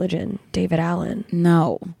in that religion, David Allen.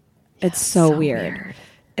 No. It's so weird.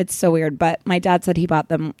 It's so weird. But my dad said he bought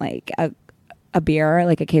them like a beer,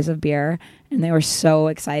 like a case of beer, and they were so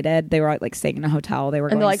excited. They were like staying in a hotel. They were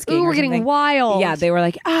And going they're like, skiing ooh, or we're getting something. wild. Yeah, they were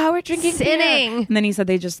like, we're drinking Sinning. beer. And then he said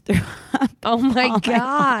they just threw up. Oh my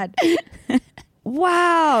God.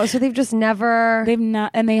 Wow. So they've just never. They've not,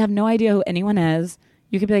 and they have no idea who anyone is.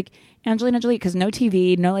 You could be like, Angelina Jolie, because no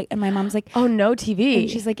TV, no like, and my mom's like, Oh, no TV. and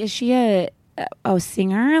she's like, is she a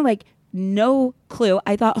singer? Like, no clue.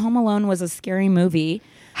 I thought Home Alone was a scary movie.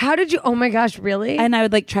 How did you? Oh my gosh, really? And I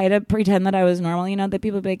would like try to pretend that I was normal, you know, that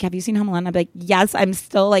people would be like, have you seen Home Alone? I'd be like, yes, I'm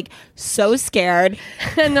still like so scared.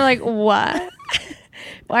 And they're like, what?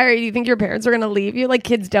 Why do you think your parents are going to leave you? Like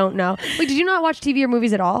kids don't know. Wait, did you not watch TV or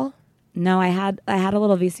movies at all? No, I had a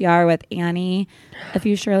little VCR with Annie, a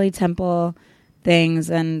few Shirley Temple things,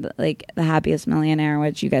 and like The Happiest Millionaire,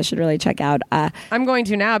 which you guys should really check out. I'm going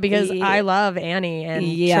to now because Yeah. I love Annie and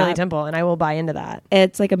Yeah. Shirley Temple, and I will buy into that.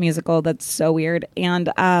 It's like a musical that's so weird,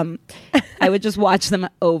 and I would just watch them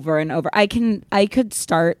over and over. I could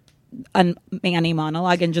start a Annie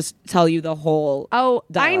monologue and just tell you the whole. Oh,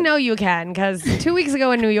 I dialogue. know you can, because 2 weeks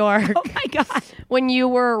ago in New York, Oh my God. when you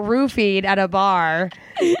were roofied at a bar,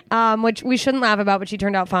 which we shouldn't laugh about, but she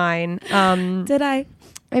turned out fine. Did I?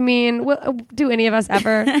 I mean, do any of us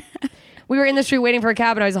ever? We were in the street waiting for a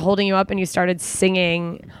cab, and I was holding you up, and you started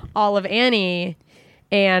singing all of Annie.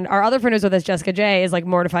 And our other friend who's with us, Jessica J, is like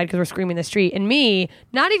mortified because we're screaming in the street. And me,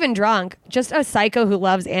 not even drunk, just a psycho who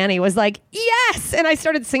loves Annie, was like, yes! And I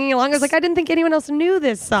started singing along. I was like, I didn't think anyone else knew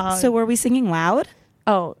this song. So were we singing loud?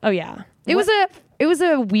 Oh yeah. It was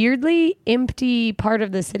a weirdly empty part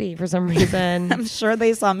of the city for some reason. I'm sure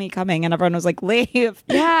they saw me coming, and everyone was like, leave.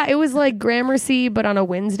 Yeah, it was like Gramercy, but on a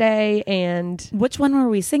Wednesday. And Which one were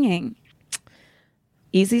we singing?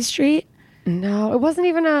 Easy Street? no, it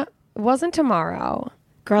wasn't Tomorrow.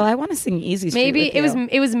 Girl, I want to sing Easy Street Maybe with you.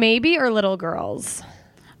 it was maybe or Little Girls.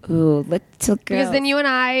 Ooh, Little Girls. Because then you and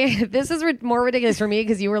I, this is more ridiculous for me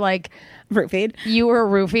because you were like, roofied. you were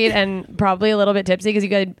roofied and probably a little bit tipsy because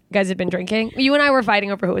you guys had been drinking. You and I were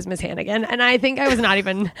fighting over who was Miss Hannigan. And I think I was not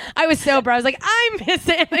even, I was sober. I was like, I'm Miss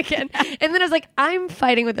Hannigan. And then I was like, I'm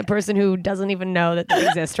fighting with the person who doesn't even know that they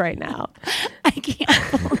exist right now. I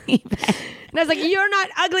can't believe it. And I was like, you're not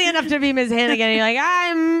ugly enough to be Miss Hannigan. And you're like,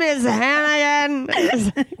 I'm Miss Hannigan.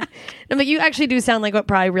 And I'm like, you actually do sound like what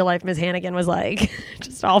probably real life Miss Hannigan was like.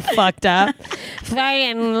 Just all fucked up.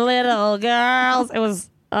 Fighting little girls. It was,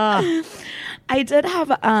 I did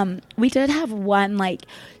have we did have one like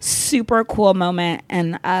super cool moment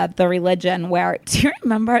in The Religion where, do you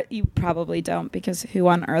remember? You probably don't, because who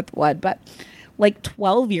on earth would, but like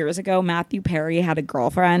 12 years ago, Matthew Perry had a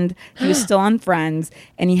girlfriend. He was still on Friends,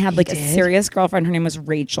 and he had like a serious girlfriend. Her name was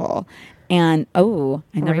Rachel. And I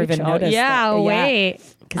never even noticed. Yeah, that. wait.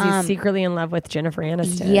 Because he's secretly in love with Jennifer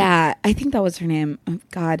Aniston. Yeah, I think that was her name. Oh,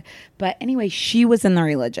 God. But anyway, she was in The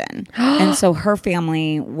Religion. And so her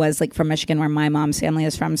family was like from Michigan, where my mom's family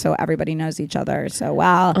is from. So everybody knows each other so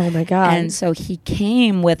well. Oh my God. And so he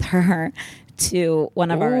came with her to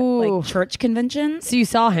one of our like church conventions. So you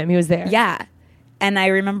saw him. He was there. Yeah. And I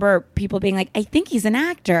remember people being like, I think he's an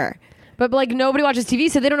actor. But like nobody watches TV,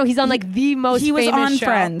 so they don't know he's on like the most He was famous on show.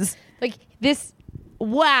 Friends. Like this.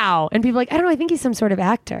 Wow. And people are like, I don't know, I think he's some sort of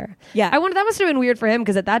actor. Yeah. I wonder, that must have been weird for him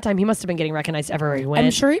because at that time he must have been getting recognized everywhere he went.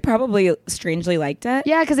 I'm sure he probably strangely liked it.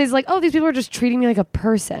 Yeah, because he's like, oh, these people are just treating me like a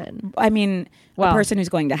person. I mean, a person who's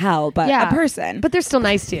going to hell, but a person. But they're still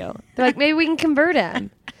nice to you. They're like, maybe we can convert him.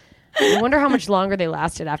 I wonder how much longer they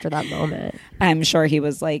lasted after that moment. I'm sure he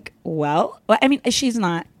was like, well, I mean, she's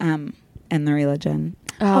not in The Religion.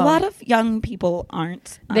 Oh. A lot of young people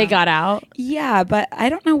aren't. They got out. Yeah, but I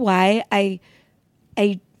don't know why.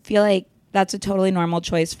 I feel like that's a totally normal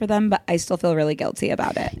choice for them, but I still feel really guilty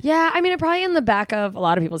about it. Yeah, I mean, it probably in the back of a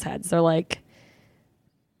lot of people's heads. They're like,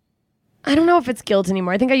 I don't know if it's guilt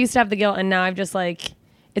anymore. I think I used to have the guilt, and now I've just like,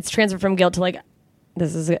 it's transferred from guilt to like,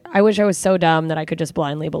 I wish I was so dumb that I could just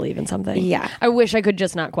blindly believe in something. Yeah. I wish I could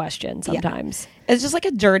just not question sometimes. Yeah. It's just like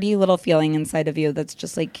a dirty little feeling inside of you that's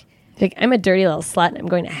just like I'm a dirty little slut and I'm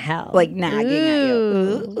going to hell. Like nagging at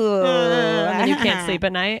you. Ooh. And you can't sleep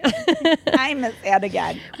at night. I miss that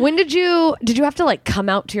again. When did you have to like come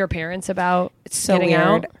out to your parents about It's so getting weird.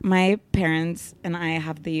 out? My parents and I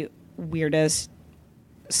have the weirdest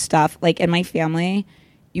stuff. Like in my family,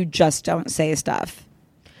 you just don't say stuff.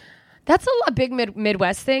 That's a big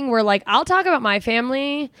Midwest thing where like I'll talk about my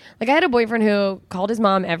family. Like I had a boyfriend who called his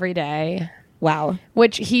mom every day. Wow.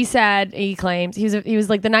 Which he claims he was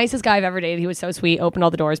like the nicest guy I've ever dated. He was so sweet, opened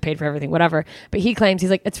all the doors, paid for everything, whatever. But he claims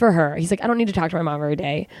he's like, it's for her. He's like, I don't need to talk to my mom every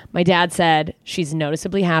day. My dad said she's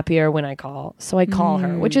noticeably happier when I call, so I call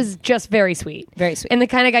her, which is just very sweet. Very sweet. And the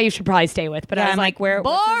kind of guy you should probably stay with. But Yeah, I was I'm like, like,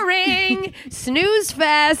 boring, snooze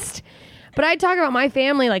fest. But I talk about my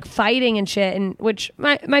family like fighting and shit, and which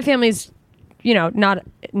my family's, not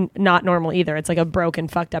normal either. It's like a broken,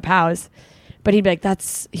 fucked up house. But he'd be like,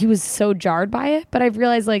 he was so jarred by it. But I've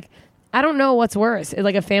realized, like, I don't know what's worse.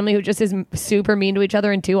 Like a family who just is super mean to each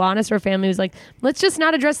other and too honest, or a family who's like, let's just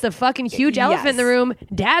not address the fucking huge elephant in the room.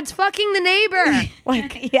 Dad's fucking the neighbor.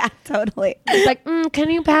 Like, yeah, totally. It's like,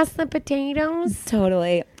 can you pass the potatoes?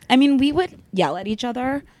 Totally. I mean, we would yell at each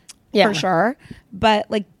other for sure. But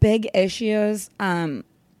like big issues, I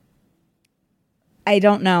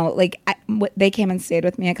don't know. Like they came and stayed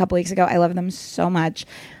with me a couple weeks ago. I love them so much.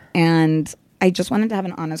 And I just wanted to have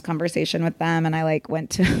an honest conversation with them, and I like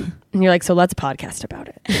went to and you're like, so let's podcast about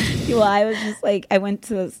it. well, I was just like, I went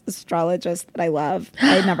to this astrologist that I love.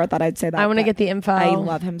 I never thought I'd say that. I want to but get the info. I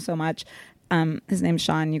love him so much. His name's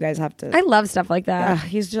Sean. You guys have to. I love stuff like that.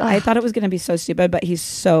 He's just. I thought it was going to be so stupid, but he's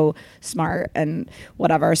so smart and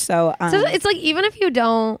whatever. So, So it's like, even if you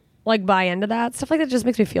don't like buy into that, stuff like that just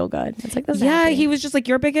makes me feel good. It's like, he was just like,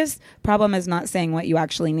 your biggest problem is not saying what you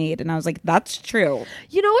actually need. And I was like, that's true.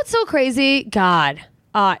 You know what's so crazy? God,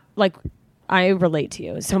 like I relate to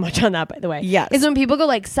you so much on that, by the way. Yes. Is when people go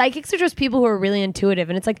like, psychics are just people who are really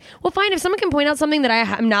intuitive. And it's like, well, fine, if someone can point out something that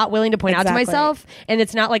I'm not willing to point out to myself, and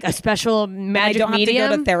it's not like a special magic I don't medium.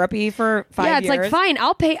 have to go to therapy for 5 years. Yeah, it's like, fine,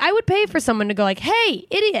 I would pay for someone to go like, hey,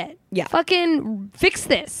 idiot. Yeah. Fucking fix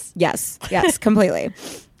this. Yes, completely.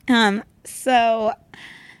 So,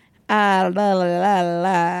 Oh,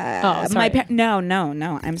 sorry.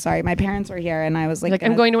 No. I'm sorry. My parents were here, and I was like,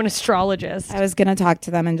 I'm going to an astrologist. I was gonna talk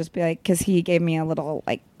to them and just be like, because he gave me a little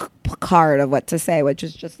like card of what to say, which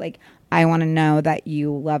is just like, I want to know that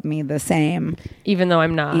you love me the same, even though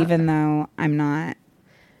I'm not. even though I'm not.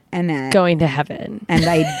 in it. Going to heaven. And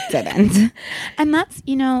I didn't. And that's,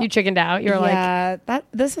 You chickened out. You were like, yeah,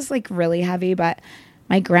 this is like really heavy, but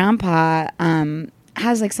my grandpa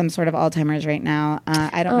has like some sort of Alzheimer's right now.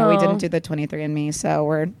 I don't know. We didn't do the 23andMe, so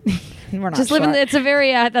we're not just sure. living. It's a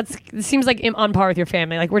very it seems like on par with your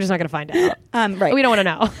family. Like we're just not going to find out. Right. We don't want to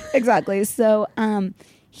know. Exactly. So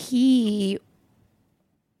he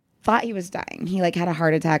thought he was dying. He like had a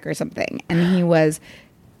heart attack or something, and he was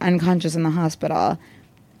unconscious in the hospital,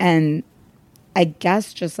 and I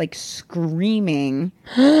guess just like screaming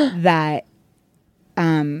that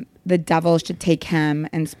the devil should take him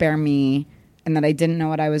and spare me, and that I didn't know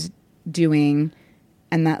what I was doing,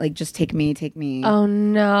 and that like just take me. Oh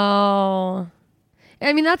no.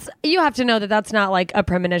 I mean, you have to know that that's not like a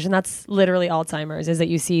premonition. That's literally Alzheimer's, is that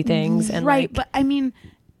you see things and right. like, But I mean,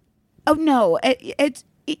 oh no, it's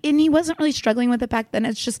and he wasn't really struggling with it back then.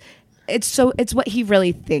 It's just it's what he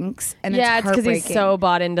really thinks, and yeah, it's because he's so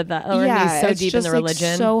bought into that, or he's so it's deep in just, the religion.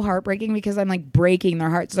 Like, so heartbreaking because I'm like breaking their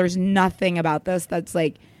hearts. There's nothing about this that's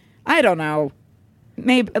like, I don't know,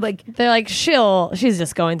 maybe like they're like she's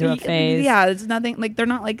just going through a phase. Yeah, it's nothing like they're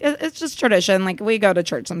not like it's just tradition. Like we go to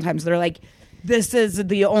church sometimes. They're like, this is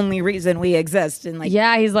the only reason we exist, and like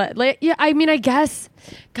yeah, he's like yeah. I mean, I guess,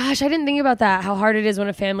 gosh, I didn't think about that. How hard it is when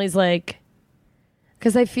a family's like.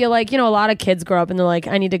 Because I feel like, a lot of kids grow up and they're like,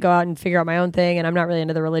 I need to go out and figure out my own thing and I'm not really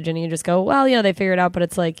into the religion. And you just go, well, they figure it out. But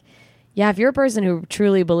it's like, yeah, if you're a person who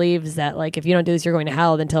truly believes that, like, if you don't do this, you're going to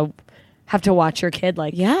hell, then to have to watch your kid,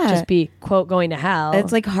 like, just be, quote, going to hell.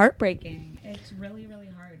 It's like heartbreaking. It's really, really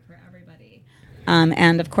hard for everybody.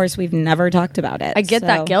 And of course, we've never talked about it. I get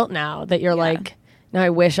that guilt now that you're like, now I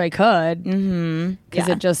wish I could. Mm-hmm.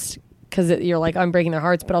 Because you're like, I'm breaking their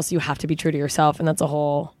hearts, but also you have to be true to yourself. And that's a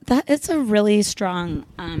whole... It's a really strong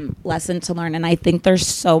lesson to learn. And I think there's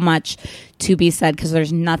so much to be said because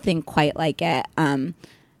there's nothing quite like it.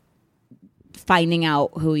 Finding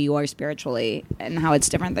out who you are spiritually and how it's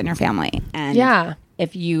different than your family. And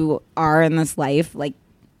if you are in this life, like,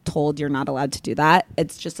 told you're not allowed to do that,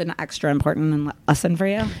 it's just an extra important lesson for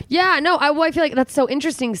you. Yeah, no, I feel like that's so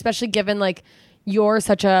interesting, especially given, like, you're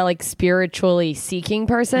such a like spiritually seeking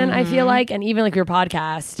person, I feel like, and even like your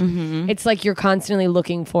podcast, it's like you're constantly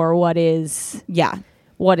looking for what is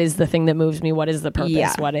the thing that moves me, what is the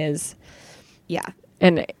purpose, what is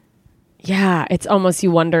and it's almost, you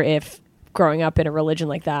wonder if growing up in a religion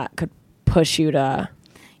like that could push you to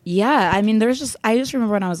I mean, I just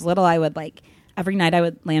remember when I was little, I would like every night I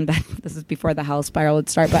would lay in bed, this is before the hell spiral would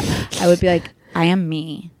start, but I would be like, I am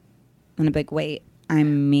me, and I'd be like, wait,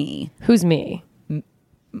 I'm me. Who's me?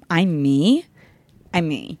 I'm me.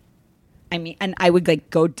 And I would like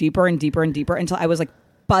go deeper and deeper and deeper until I was like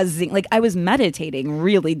buzzing, like I was meditating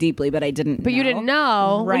really deeply, but I didn't But know. you didn't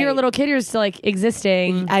know. When you were a little kid, you're still like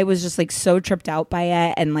existing. I was just like so tripped out by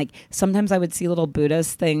it. And like sometimes I would see little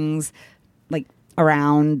Buddhist things like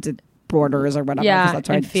around borders or whatever. Yeah, that's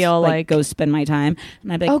where and I'd feel like go spend my time.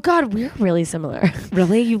 And I'd be like, oh God, we're really similar.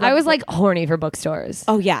 Really? I was like horny for bookstores.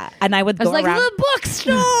 Oh yeah. And I would go like, around the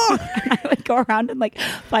bookstore. and I would go around and like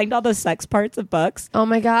find all the sex parts of books. Oh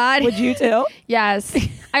my God. Would you too? Yes.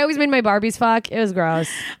 I always made my Barbies fuck. It was gross.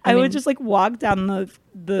 I would just like walk down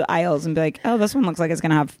the aisles and be like, oh, this one looks like it's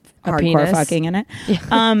gonna have a hardcore penis. fucking in it.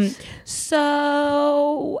 Yeah.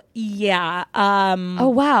 So yeah. Oh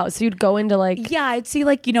wow. So you'd go into like I'd see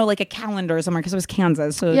like like a calendar somewhere because it was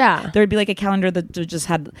Kansas. So there would be like a calendar that just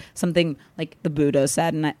had something like the Buddha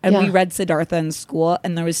said, and we read Siddhartha in school,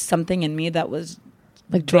 and there was something in me that was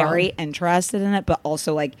like very interested in it, but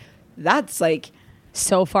also like that's like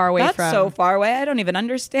so far away so far away. I don't even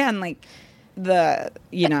understand like the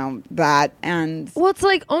that. And well, it's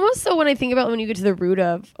like almost so when I think about when you get to the root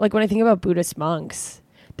of like when I think about Buddhist monks,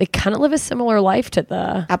 they kind of live a similar life to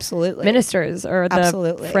the absolutely ministers or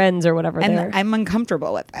the friends or whatever. And I'm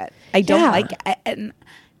uncomfortable with it. I don't like it. And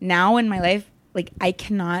now in my life, like I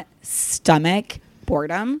cannot stomach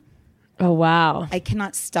boredom. Oh wow. I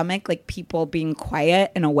cannot stomach like people being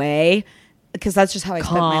quiet in a way because that's just how I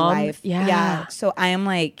spent my life. Yeah. So I am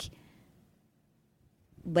like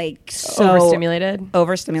so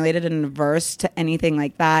overstimulated and averse to anything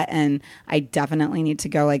like that, and I definitely need to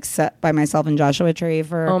go like sit by myself in Joshua Tree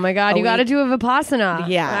for oh my God, you got to do a Vipassana.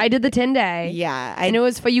 I did the 10 day. And it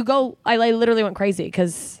was for you go. I literally went crazy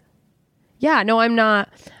because I'm not.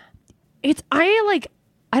 I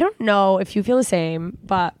don't know if you feel the same,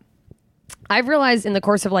 but I've realized in the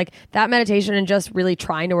course of like that meditation and just really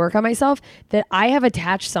trying to work on myself that I have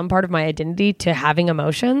attached some part of my identity to having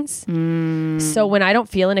emotions. So when I don't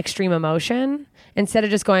feel an extreme emotion, instead of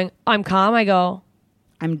just going, I'm calm, I go,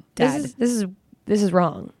 I'm dead. This is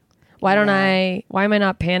wrong. Why am I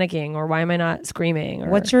not panicking, or why am I not screaming? Or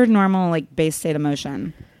What's your normal like base state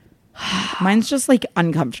emotion? Mine's just like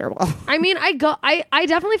uncomfortable. I mean, I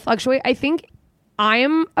definitely fluctuate. I think I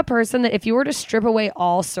am a person that if you were to strip away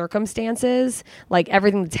all circumstances, like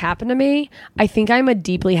everything that's happened to me, I think I'm a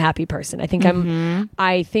deeply happy person. I think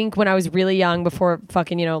I think when I was really young, before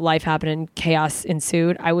fucking, life happened and chaos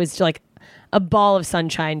ensued, I was like a ball of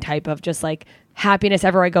sunshine type of just like happiness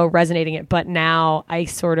everywhere I go, resonating it. But now I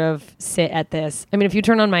sort of sit at this. I mean, if you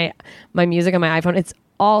turn on my music on my iPhone, it's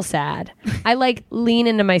all sad. I like lean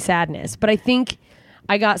into my sadness, but I think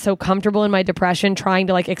I got so comfortable in my depression trying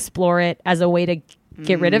to like explore it as a way to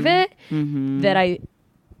get rid of it that I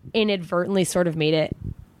inadvertently sort of made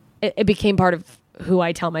it became part of who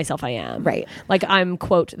I tell myself I am. Right. Like I'm,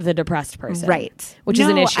 quote, the depressed person. Right. Which is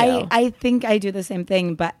an issue. I think I do the same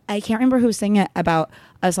thing, but I can't remember who was saying it about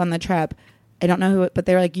us on the trip. I don't know who, but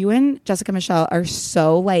they were like, you and Jessica Michelle are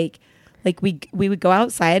so like we would go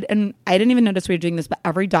outside, and I didn't even notice we were doing this, but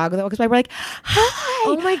every dog that walks by, we're like, hi,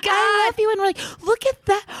 Oh my God. I love you, and we're like, look at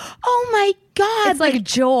that, oh my God, It's like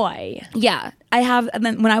joy. yeah, I have. And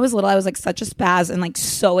then when I was little, I was like such a spaz and like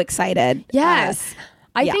so excited. Yes.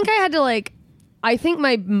 I yeah. think I had to like, I think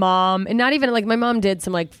my mom, and not even like my mom did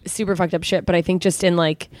some like super fucked up shit, but I think just in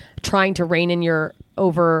like trying to rein in your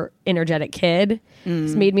over energetic kid,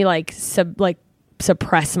 it's made me like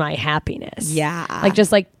suppress my happiness. Yeah. Like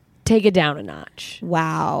just like take it down a notch.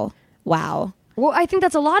 Wow. Well, I think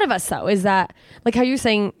that's a lot of us though, is that like how you're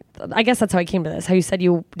saying, I guess that's how I came to this, how you said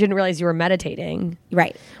you didn't realize you were meditating.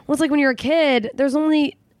 Right. Well, it's like when you're a kid, there's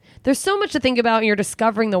so much to think about and you're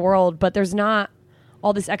discovering the world, but there's not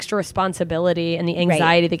all this extra responsibility and the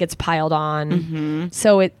anxiety that gets piled on.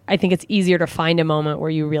 So I think it's easier to find a moment where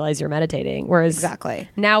you realize you're meditating. Whereas Exactly.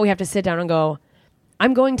 now we have to sit down and go,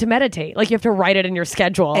 I'm going to meditate. Like you have to write it in your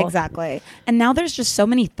schedule. Exactly. And now there's just so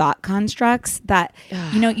many thought constructs that,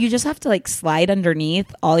 you just have to like slide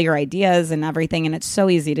underneath all your ideas and everything. And it's so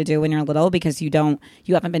easy to do when you're little because you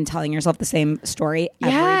haven't been telling yourself the same story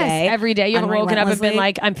every day. You haven't woken up and been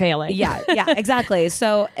like, I'm failing. Yeah, exactly.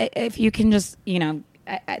 So if you can just,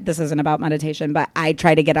 this isn't about meditation, but I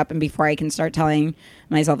try to get up and before I can start telling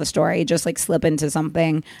myself a story, just like slip into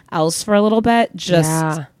something else for a little bit,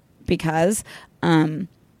 just because. But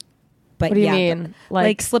what do you mean?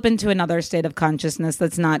 Like slip into another state of consciousness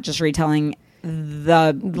that's not just retelling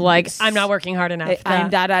I'm not working hard enough. I'm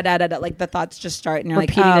da da da da da. Like the thoughts just start, and you're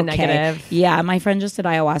repeating like, the okay. negative. Yeah, my friend just did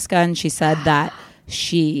ayahuasca, and she said that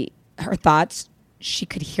her thoughts, she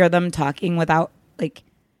could hear them talking without like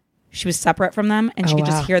she was separate from them, and she could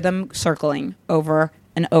just hear them circling over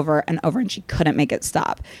and over and over, and she couldn't make it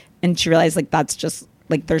stop. And she realized like that's just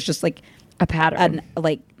like there's just like a pattern,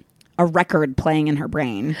 a record playing in her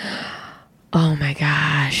brain. Oh my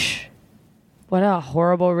gosh. What a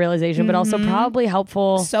horrible realization, but also probably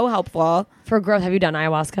helpful. So helpful. For growth. Have you done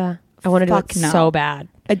ayahuasca? I want to do it so bad.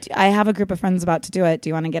 I have a group of friends about to do it. Do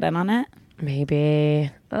you want to get in on it? Maybe.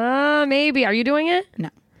 Maybe. Are you doing it? No.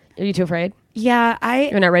 Are you too afraid? Yeah,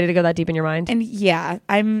 You're not ready to go that deep in your mind? And yeah,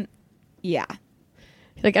 I'm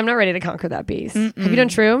not ready to conquer that beast. Have you done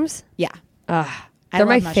shrooms? Yeah. They're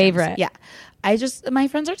my favorite. Yeah. My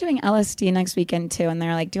friends are doing LSD next weekend too, and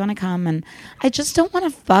they're like, do you want to come? And I just don't want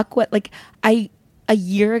to fuck with, a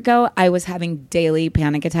year ago, I was having daily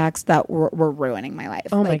panic attacks that were ruining my life.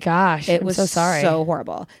 Oh my gosh. It I'm was so sorry. so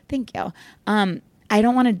horrible. Thank you. I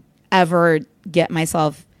don't want to ever get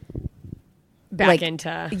myself back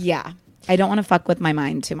into. Yeah. I don't want to fuck with my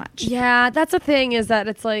mind too much. Yeah, that's the thing is that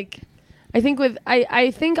it's like, I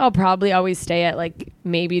think I'll probably always stay at like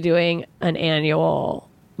maybe doing an annual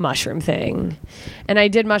mushroom thing. And I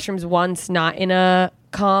did mushrooms once, not in a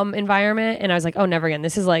calm environment, and I was like, oh, never again.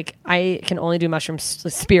 This is like, I can only do mushrooms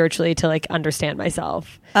spiritually to like understand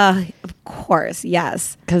myself. Of course,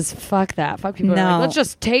 yes. Because fuck that. Fuck people who are like, let's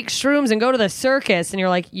just take shrooms and go to the circus. And you're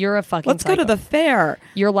like, you're a fucking Let's go to the fair.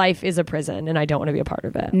 Your life is a prison, and I don't want to be a part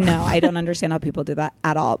of it. No, I don't understand how people do that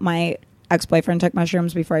at all. My ex-boyfriend took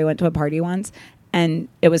mushrooms before he went to a party once, and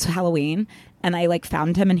it was Halloween, and I like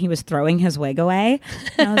found him and he was throwing his wig away.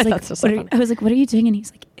 And I was like, I was like, what are you doing? And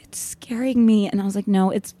he's like, it's scaring me. And I was like,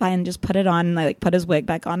 no, it's fine. Just put it on. And I like put his wig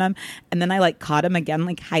back on him. And then I like caught him again,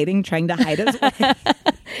 like hiding, trying to hide his wig.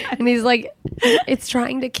 And he's like, it's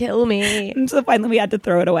trying to kill me. And so finally we had to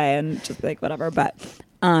throw it away and just like whatever. But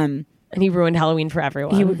and he ruined Halloween for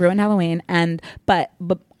everyone. He ruined Halloween. But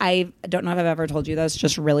I don't know if I've ever told you this,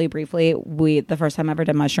 just really briefly. The first time I ever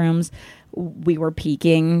did mushrooms, we were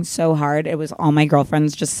peaking so hard. It was all my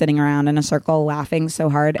girlfriends just sitting around in a circle laughing so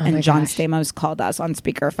hard. And John Stamos called us on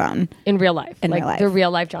speakerphone. In real life. In real life. The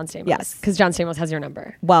real life John Stamos. Yes. Because John Stamos has your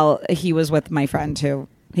number. Well, he was with my friend who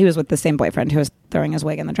he was with the same boyfriend who was throwing his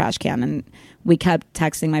wig in the trash can, and we kept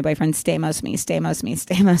texting my boyfriend, Stamos me, Stamos me,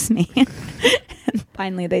 Stamos me. And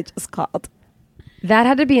finally they just called. That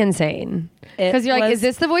had to be insane. It Because you're like, was- is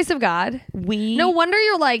this the voice of God? No wonder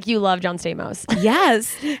you're like, you love John Stamos.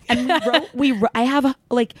 Yes. And I have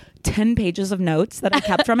like 10 pages of notes that I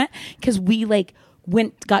kept from it because we like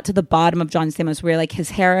got to the bottom of John Stamos. We were like,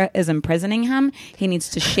 his hair is imprisoning him. He needs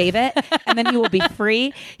to shave it and then he will be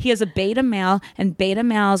free. He is a beta male and beta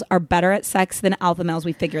males are better at sex than alpha males.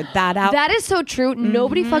 We figured that out. That is so true.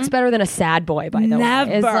 Nobody fucks better than a sad boy, by the way.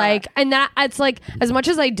 Never. It's like, and that it's like, as much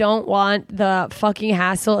as I don't want the fucking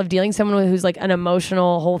hassle of dealing with someone who's like an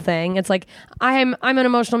emotional whole thing, it's like, I'm an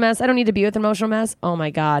emotional mess. I don't need to be with an emotional mess. Oh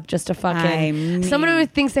my God. Just a fucking, someone who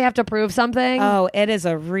thinks they have to prove something. Oh, it is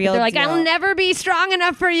a real They're like, deal. I'll never be strong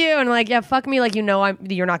enough for you. And I'm like, yeah, fuck me. Like, you're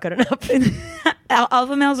not good enough.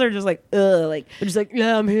 Alpha males are just like, ugh, like, They're just like,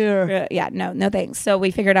 yeah, I'm here. yeah, no thanks. So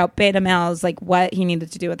we figured out beta males, like what he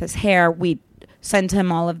needed to do with his hair. We sent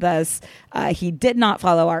him all of this. He did not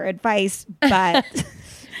follow our advice, but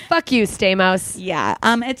Fuck you, Stamos. yeah,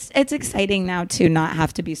 it's exciting now to not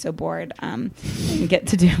have to be so bored and get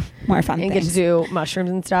to do more fun And things. get to do mushrooms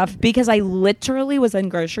and stuff. Because I literally was in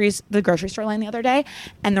the grocery store line the other day,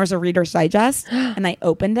 and there was a Reader's Digest, and I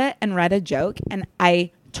opened it and read a joke, and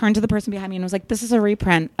I turned to the person behind me and was like, "This is a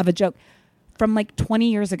reprint of a joke from like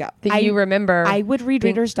 20 years ago." That you remember. I would read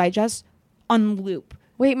Reader's Digest on loop.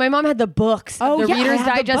 Wait, my mom had the books. Oh, the yeah, I Reader's had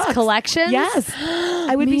the Digest books. collections. Yes.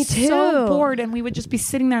 I would Me be so too. bored, and we would just be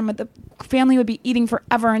sitting there, and the family would be eating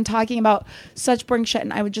forever and talking about such boring shit,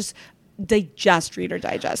 and I would just digest Reader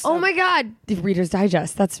Digest. Oh my God, the Reader's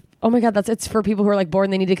Digest. It's for people who are like bored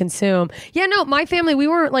and they need to consume. Yeah, no, my family, we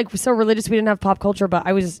weren't like so religious. We didn't have pop culture, but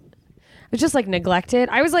I was just like neglected.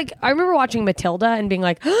 I remember watching Matilda and being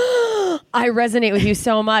like, I resonate with you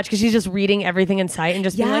so much because she's just reading everything in sight and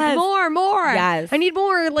just being like, Yes. more. Yes. I need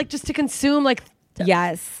more, like just to consume like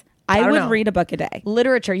Yes. I don't would know. read a book a day.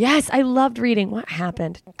 literature. Yes, I loved reading. What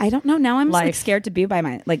happened? I don't know. Now I'm just, like Life. scared to be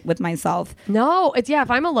with myself. No, it's if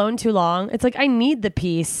I'm alone too long, it's like I need the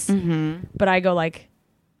peace. But I go like,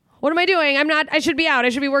 what am I doing? I should be out. I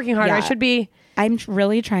should be working harder. I Yeah. should be. I'm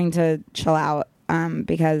really trying to chill out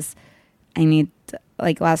because I need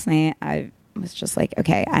like last night I was just like,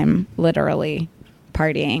 okay, I'm literally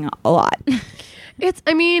partying a lot.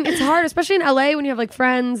 It's hard, especially in LA when you have like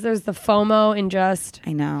friends. There's the FOMO and just,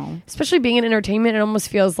 I know. especially being in entertainment, it almost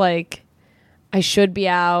feels like I should be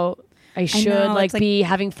out. I should know, like it's like- be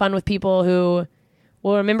having fun with people who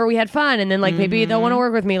will remember we had fun, and then like maybe they'll want to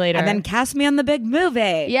work with me later. And then cast me on the big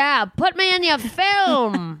movie. yeah, put me in your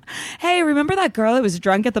film. Hey, remember that girl that was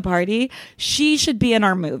drunk at the party? She should be in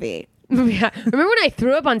our movie. Yeah. Remember when I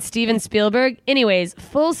threw up on Steven Spielberg? Anyways,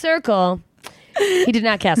 full circle. He did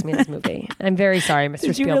not cast me in this movie. I'm very sorry, Mr. Did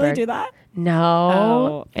you Spielberg. really do that? No,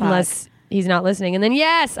 Oh, fuck. unless he's not listening. And then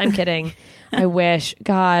yes, I'm kidding. I wish.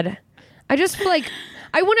 God, I just feel like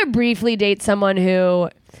I want to briefly date someone who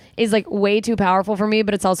is like way too powerful for me,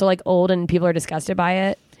 but it's also like old and people are disgusted by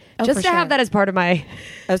it. Oh, Just for to have sure. that as part of my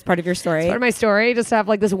As part of your story. story, just to have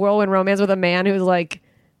like this whirlwind romance with a man who's like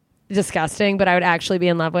disgusting, but I would actually be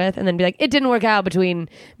in love with, and then be like, it didn't work out between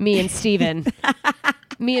me and Steven.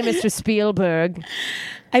 Me and Mr. Spielberg.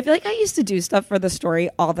 I feel like I used to do stuff for the story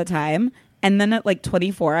all the time. And then at like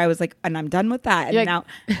 24, I was like, and I'm done with that. You're like-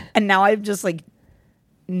 And now I've just like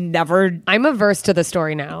never. I'm averse to the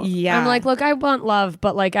story now. Yeah. I'm like, look, I want love,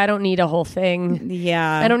 but like, I don't need a whole thing.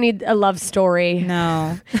 Yeah. I don't need a love story.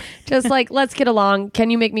 No. Just like, let's get along. Can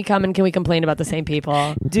you make me come and can we complain about the same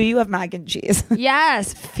people? Do you have mac and cheese?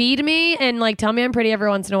 Yes. Feed me and like tell me I'm pretty every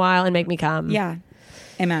once in a while and make me come. Yeah.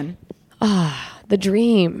 Amen. The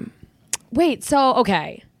dream. Wait, so,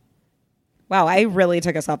 okay. Wow, I really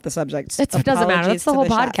took us off the subject. It doesn't matter. Apologies That's the to whole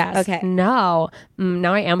chef. podcast. Okay. No.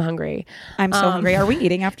 Now I am hungry. I'm so hungry. Are we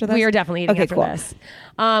eating after this? We are definitely eating Okay, after cool. this.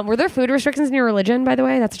 Were there food restrictions in your religion, by the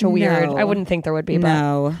way? That's such a weird. No. I wouldn't think there would be. But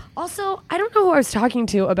No. also, I don't know who I was talking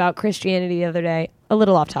to about Christianity the other day. A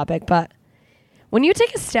little off topic, but when you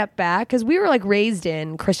take a step back, because we were like raised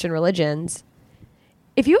in Christian religions,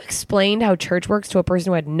 if you explained how church works to a person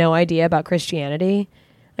who had no idea about Christianity,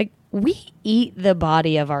 like we eat the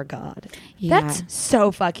body of our God. Yeah. That's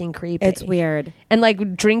so fucking creepy. It's weird. And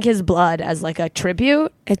like drink his blood as like a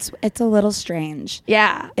tribute. It's a little strange.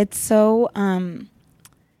 Yeah. It's so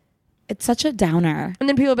it's such a downer. And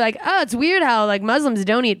then people will be like, oh, it's weird how like Muslims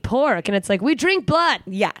don't eat pork. And it's like, we drink blood.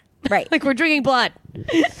 Yeah. Right. Like we're drinking blood.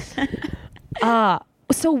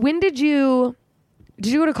 So when did you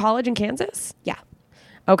go to college in Kansas? Yeah.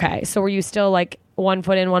 Okay. So were you still like 1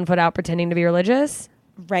 foot in, 1 foot out pretending to be religious?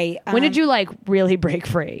 Right. When did you like really break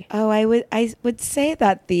free? Oh, I would say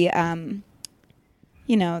that the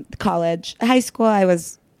college, high school, I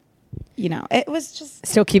was, it was just,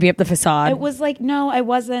 Still keeping up the facade. it was like, no, I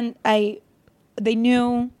wasn't. They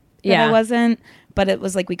knew that Yeah. I wasn't, but it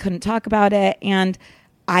was like we couldn't talk about it, and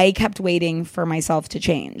I kept waiting for myself to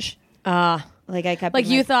change. Like I kept like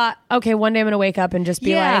being you thought, okay, one day I'm going to wake up and just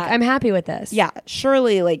be Yeah. like, I'm happy with this. yeah,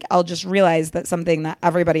 surely, like I'll just realize that something that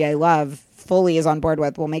everybody I love fully is on board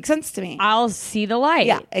with will make sense to me. I'll see the light.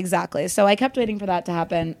 Yeah, exactly. So I kept waiting for that to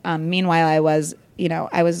happen. Meanwhile, I was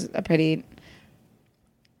a pretty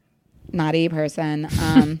naughty person.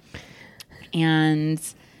 And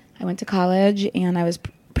I went to college and I was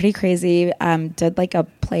pretty crazy. Did like a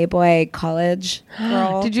Playboy college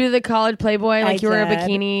girl. Did you do the college Playboy? Like I you were a did.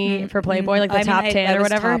 bikini for Playboy, like the I mean, top I 10 or was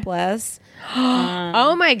whatever? topless.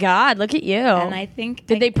 Oh my God, look at you. And I think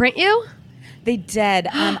Did they print you? They did,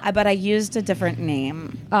 but I used a different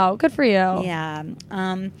name. Oh, good for you. Yeah.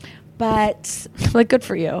 But Like, good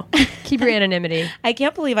for you. Keep your anonymity. I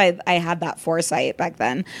can't believe I had that foresight back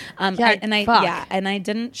then. Yeah, fuck. And I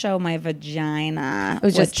didn't show my vagina. It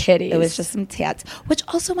was just titties. It was just some tits. Which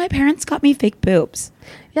also my parents got me fake boobs.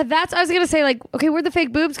 Yeah, I was going to say, like, okay, where'd the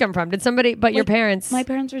fake boobs come from? Did somebody, but your Like, parents. My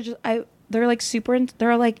parents were they're like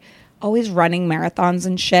they're like always running marathons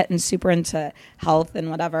and shit and super into health and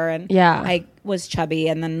whatever. And Yeah. I was chubby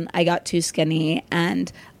and then I got too skinny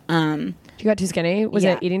and You got too skinny? Was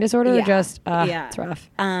Yeah. it eating disorder or Yeah. just, Yeah. it's rough.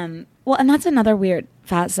 well, and that's another weird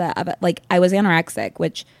facet of it. Like I was anorexic,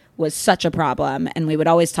 which was such a problem, and we would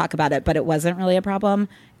always talk about it, but it wasn't really a problem.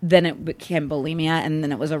 Then it became bulimia, and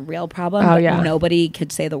then it was a real problem. Oh, but yeah. nobody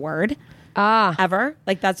could say the word ever.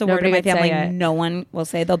 Like that's a word in Nobody my would say family. it. No one will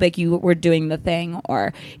say. They'll be like, you were doing the thing,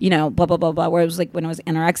 or blah blah blah blah. Where it was like when it was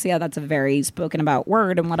anorexia, that's a very spoken about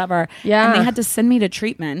word and whatever. Yeah. and they had to send me to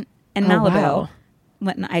treatment in Malibu wow.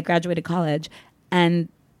 when I graduated college, and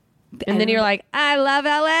And then you're like, I love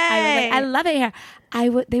LA. I was like, I love it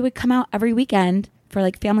here. They would come out every weekend for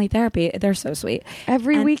like family therapy. They're so sweet.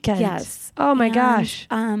 Every And- weekend? Yes. Oh my gosh.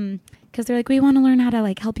 Because they're like, we want to learn how to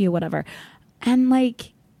like help you, whatever. And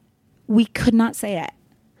like, we could not say it.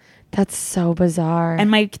 That's so bizarre. And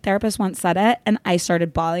my therapist once said it, and I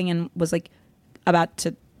started bawling and was like about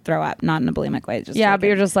to throw up, not in a bulimic way. Just yeah, like but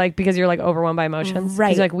you're just like, because you're like overwhelmed by emotions. Right.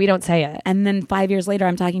 He's like, we don't say it. And then 5 years later,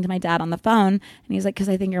 I'm talking to my dad on the phone, and he's like, because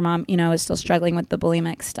I think your mom, is still struggling with the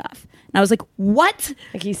bulimic stuff. And I was like, what?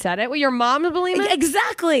 Like he said it. Well, your mom's bulimic?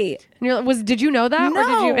 Exactly. And you're like, did you know that? No. Or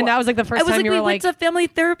did you? And that was like the first I was time like, you were we like, went to family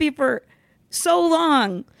therapy for so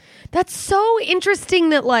long. that's so interesting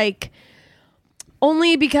that like,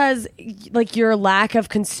 only because like your lack of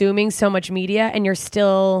consuming so much media and you're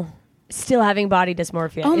still having body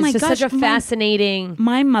dysmorphia. Oh it's my just gosh, such a fascinating.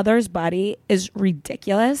 My mother's body is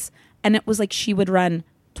ridiculous. And it was like she would run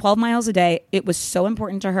 12 miles a day. It was so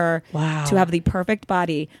important to her Wow. to have the perfect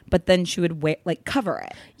body, but then she would cover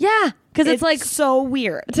it. Yeah, because it's like so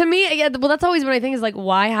weird. to me. Yeah, well, that's always what I think is like,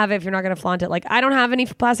 why have it if you're not going to flaunt it? Like, I don't have any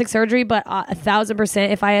plastic surgery, but 1,000%,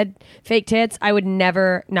 if I had fake tits, I would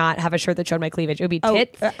never not have a shirt that showed my cleavage. It would be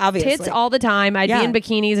obviously. tits all the time. I'd Yeah. be in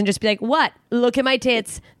bikinis and just be like, "What? Look at my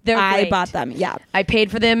tits. They're I great. bought them. Yeah. I paid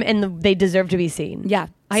for them, and they deserve to be seen. Yeah.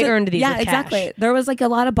 I earned these. Yeah, with cash. exactly. There was like a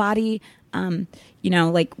lot of body,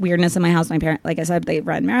 like weirdness in my house. My parents, like I said, they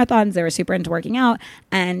run marathons. They were super into working out,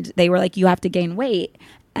 and they were like, you have to gain weight.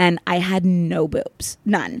 And I had no boobs,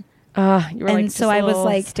 none. You were And like, so just a I was little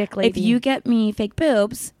like, stick if lady. you get me fake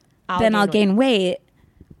boobs, then I'll gain weight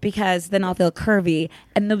because then I'll feel curvy.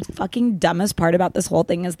 And the fucking dumbest part about this whole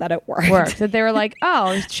thing is that it worked. that they were like,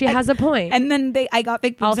 oh, she has a point. And then I got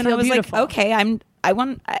fake boobs, I'll and I feel was beautiful. like, okay, I'm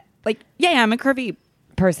a curvy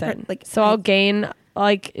person. like, So I'll gain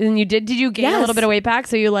like, and you did you gain a Yes. little bit of weight back?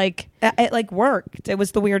 So you like, It like worked. It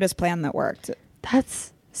was the weirdest plan that worked.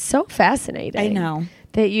 that's so fascinating. I know.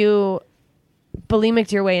 that you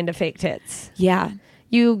bulimicked your way into fake tits. Yeah.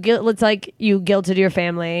 It's like you guilted your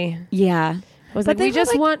family. Yeah. It was But like, they we were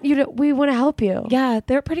just like- want you to, we want to help you. Yeah,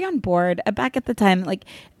 they were pretty on board. Back at the time, like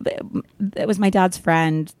it was my dad's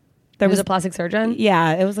friend. There was a plastic surgeon.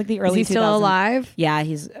 Yeah, it was like the Is early he still 2000s. alive? Yeah,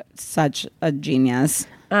 he's such a genius.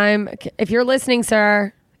 If you're listening,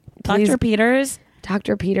 sir, please, Dr. Peters.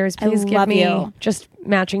 Dr. Peters, I please give love me you. just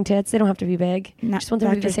matching tits. They don't have to be big. Just want them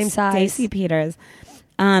to be the same size. Stacey Peters.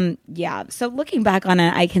 Yeah. So looking back on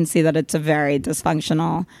it, I can see that it's a very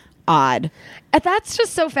dysfunctional, odd. And that's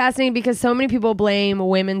just so fascinating because so many people blame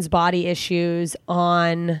women's body issues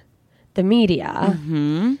on the media,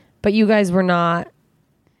 but you guys were not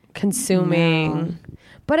consuming. No.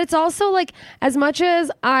 But it's also like, as much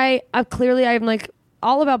as I'm like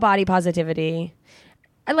all about body positivity,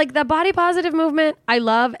 I like the body positive movement. I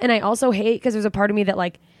love, and I also hate because there's a part of me that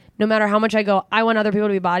like, no matter how much I go, I want other people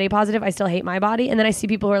to be body positive, I still hate my body. And then I see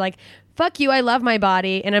people who are like, fuck you, I love my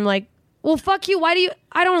body. And I'm like, well, fuck you. Why do you?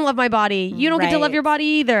 I don't love my body. You don't get to love your body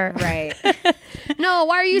either. Right. No,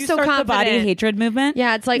 why are you so start confident? The body hatred movement.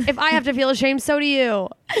 Yeah, it's like if I have to feel ashamed, so do you.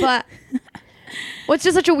 But what's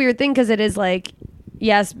just such a weird thing because it is like,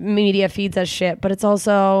 yes, media feeds us shit, but it's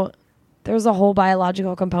also there's a whole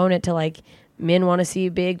biological component to like men want to see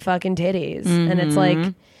big fucking titties, and it's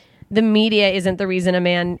like the media isn't the reason a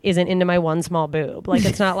man isn't into my one small boob. Like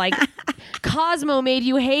it's not like Cosmo made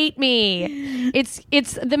you hate me.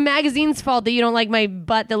 It's the magazine's fault that you don't like my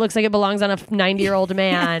butt that looks like it belongs on a 90-year-old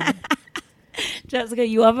man. Jessica,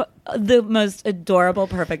 you have the most adorable,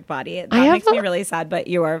 perfect body. That makes me really sad, but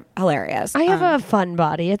you are hilarious. I have a fun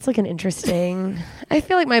body. It's like an interesting. I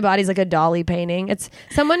feel like my body's like a Dolly painting. It's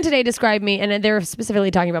someone today described me, and they're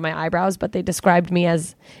specifically talking about my eyebrows, but they described me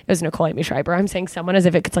as it was Nicole Amy Schreiber. I'm saying someone as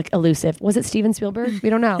if it's like elusive. Was it Steven Spielberg? We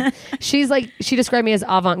don't know. She's like she described me as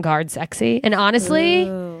avant-garde sexy, and honestly,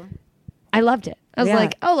 I loved it. I was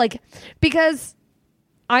like, oh, like because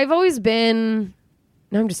I've always been.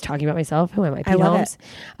 No, I'm just talking about myself. Who am I? Pete Holmes.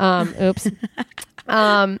 Oops.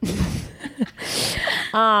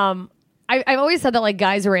 I've always said that like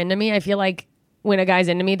guys who are into me, I feel like when a guy's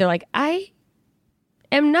into me, they're like, I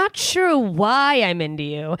am not sure why I'm into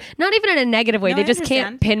you. Not even in a negative way. No, they I just understand.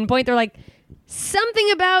 can't pinpoint. They're like,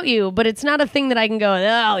 something about you, but it's not a thing that I can go,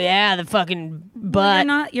 oh yeah, the fucking butt.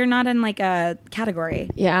 Well, you're not in like a category.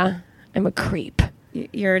 Yeah, I'm a creep.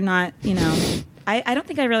 You're not, I don't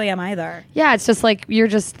think I really am either. Yeah, it's just like you're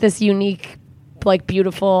just this unique, like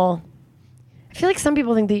beautiful. I feel like some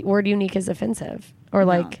people think the word unique is offensive, or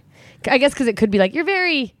like, I guess because it could be like you're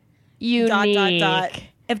very unique.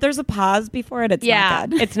 If there's a pause before it, it's not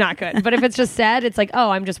good. It's not good. But if it's just said, it's like, oh,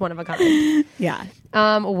 I'm just one of a kind. Yeah.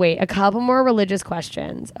 Wait, a couple more religious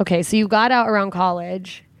questions. Okay, so you got out around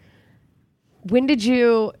college. When did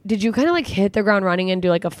you kind of like hit the ground running and do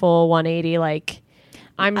like a full 180? Like,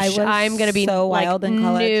 I'm going to be so wild like in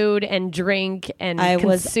college. Nude and drink and I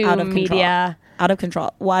was consume out of media. Out of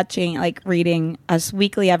control. Watching, like reading us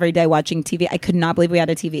weekly every day, watching TV. I could not believe we had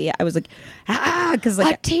a TV. I was like, because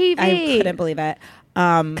like a TV. I couldn't believe it.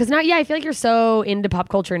 Because now, I feel like you're so into pop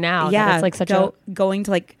culture now. Yeah, that it's like such going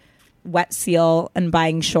to like Wet Seal and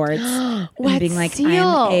buying shorts and being like, Seal.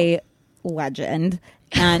 I'm a legend.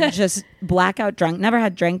 And just blackout drunk. Never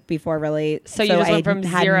had drank before, really. So you just went from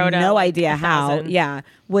had 0 to no like idea how. 1,000. Yeah,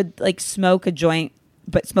 would like smoke a joint,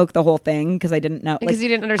 but smoke the whole thing because I didn't know. because you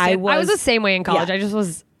didn't understand. I was the same way in college. Yeah. I just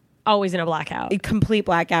was always in a blackout. A complete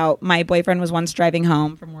blackout. My boyfriend was once driving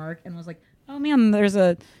home from work and was like, "Oh man, there's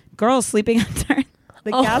a girl sleeping under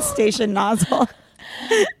the gas station nozzle,"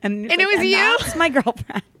 and it was you? That's my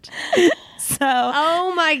girlfriend. So,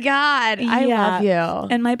 Oh my God. I love you.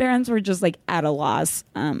 And my parents were just like at a loss.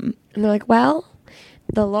 And they're like, well,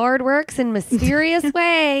 the Lord works in mysterious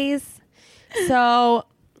ways. So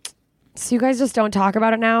you guys just don't talk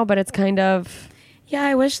about it now, but it's kind of. Yeah,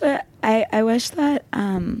 I wish that I wish that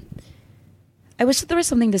there was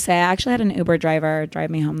something to say. I actually had an Uber driver drive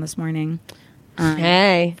me home this morning.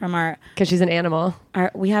 Hey. From our, Because she's an animal.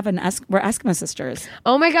 we have we're Eskimo sisters.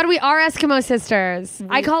 Oh my God, we are Eskimo sisters.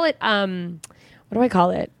 I call it, what do I call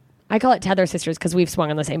it? I call it tether sisters because we've swung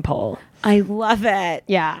on the same pole. I love it.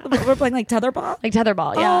 Yeah. We're playing like tetherball. Like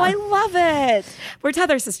tetherball, yeah. Oh, I love it. We're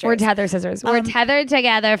tether sisters. We're tether sisters. We're tethered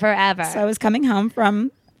together forever. So I was coming home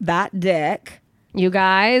from that dick. You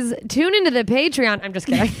guys, tune into the Patreon. I'm just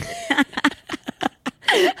kidding.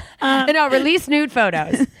 No, release nude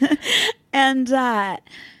photos. And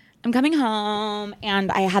I'm coming home,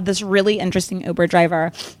 and I had this really interesting Uber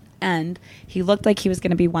driver, and he looked like he was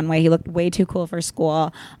going to be one way. He looked way too cool for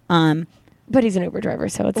school. But he's an Uber driver,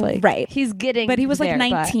 so it's like Right. He's getting, But he was like there,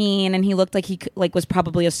 19, and he looked like he was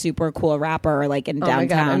probably a super cool rapper, like in Oh my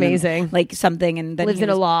God, downtown, and, amazing. like something. And then Lives he in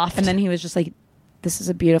a was- loft. And then he was just like, "This is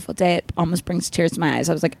a beautiful day." It almost brings tears to my eyes.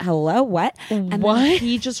 I was like, "Hello, what?" And What? then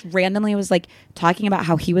he just randomly was like talking about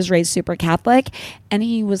how he was raised super Catholic, and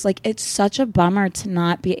he was like, "It's such a bummer to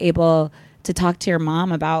not be able to talk to your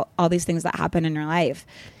mom about all these things that happen in your life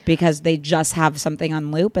because they just have something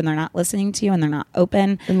on loop and they're not listening to you and they're not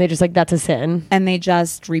open." And they just like, that's a sin. And they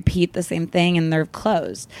just repeat the same thing and they're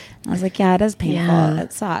closed. And I was like, yeah, it is painful. Yeah.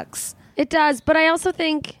 It sucks. It does, but I also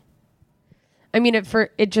think, I mean,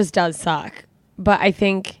 it just does suck. But I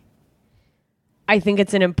think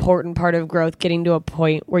it's an important part of growth, getting to a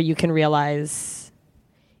point where you can realize,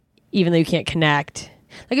 even though you can't connect.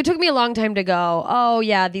 Like, it took me a long time to go, oh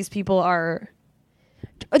yeah, these people are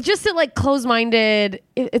just that like closed-minded,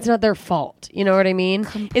 it's not their fault. You know what I mean?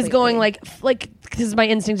 Is going like because my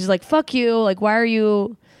instinct is like, fuck you. Like, why are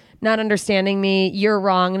you not understanding me? You're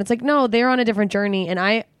wrong. And it's like, no, they're on a different journey. And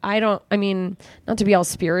I mean, not to be all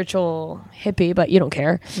spiritual hippie, but you don't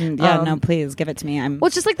care. Yeah, no, please give it to me. Well,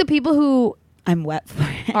 it's just like the people who I'm wet for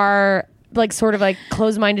it. are like sort of like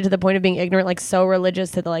closed-minded to the point of being ignorant, like so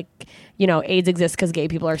religious that like, you know, AIDS exists because gay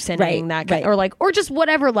people are sinning, or like, or just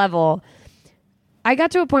whatever level. I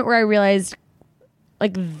got to a point where I realized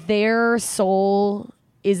like their soul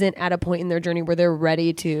isn't at a point in their journey where they're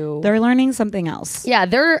ready to. They're learning something else. Yeah,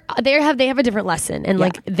 they have a different lesson, and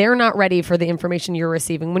like they're not ready for the information you're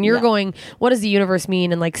receiving. When you're going, what does the universe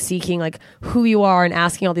mean, and like seeking like who you are and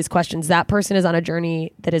asking all these questions, that person is on a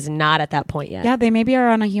journey that is not at that point yet. Yeah, they maybe are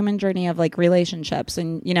on a human journey of like relationships,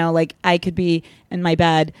 and you know, like I could be in my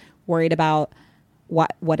bed worried about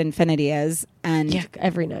what infinity is, and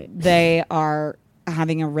every night they are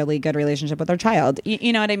having a really good relationship with their child.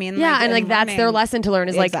 You know what I mean? Yeah, like, and like that's their lesson to learn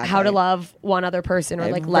is like how to love one other person or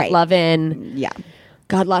like let love in. Yeah.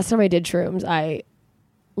 God, last time I did shrooms, I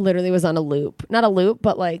literally was on a loop. Not a loop,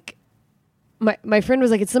 but like my friend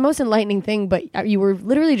was like, it's the most enlightening thing, but you were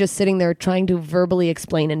literally just sitting there trying to verbally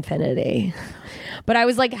explain infinity. But I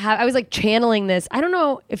was like, channeling this. I don't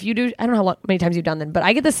know if you do. I don't know how many times you've done them, but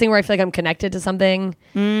I get this thing where I feel like I'm connected to something.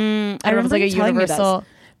 I don't know if it's like a universal.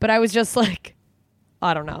 But I was just like,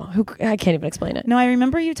 I don't know. I can't even explain it. No, I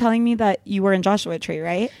remember you telling me that you were in Joshua Tree,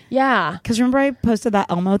 right? Yeah. Because remember I posted that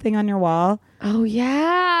Elmo thing on your wall? Oh,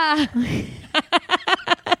 yeah.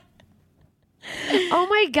 Oh,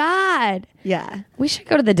 my God. Yeah. We should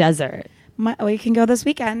go to the desert. We can go this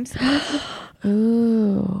weekend.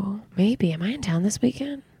 Ooh, maybe. Am I in town this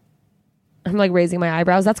weekend? I'm like raising my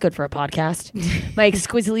eyebrows. That's good for a podcast. My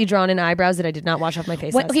exquisitely drawn in eyebrows that I did not wash off my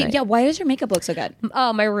face last night. Yeah, why does your makeup look so good?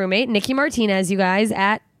 Oh, my roommate, Nikki Martinez, you guys,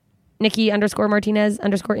 at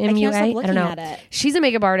Nikki_Martinez_MUA. I don't know. At it. She's a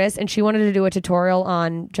makeup artist and she wanted to do a tutorial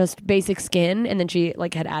on just basic skin, and then she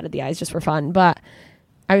like had added the eyes just for fun. But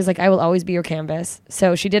I was like, I will always be your canvas.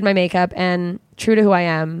 So she did my makeup, and true to who I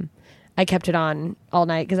am, I kept it on all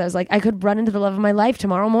night because I was like, I could run into the love of my life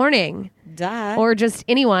tomorrow morning. Duh. Or just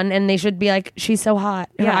anyone, and they should be like, she's so hot.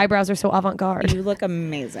 Her eyebrows are so avant-garde. You look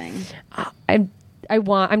amazing.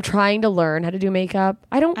 I'm trying to learn how to do makeup.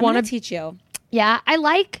 I don't want to teach you. Yeah, I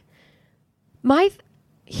like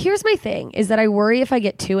here's my thing is that I worry if I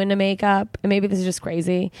get too into makeup, and maybe this is just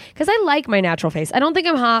crazy, because I like my natural face. I don't think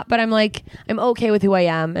I'm hot, but I'm like, I'm okay with who I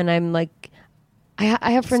am, and I'm like,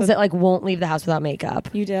 I have friends that like won't leave the house without makeup.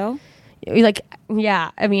 You do? Like,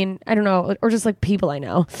 yeah, I mean, I don't know, or just like people I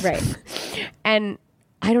know. Right. And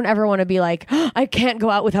I don't ever want to be like, oh, I can't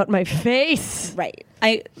go out without my face. Right.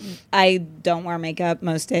 I don't wear makeup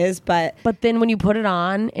most days, but then when you put it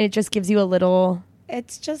on, it just gives you a little.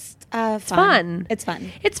 It's just fun. It's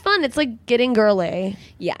fun. It's fun. It's like getting girly.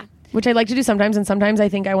 Yeah. Which I like to do sometimes, and sometimes I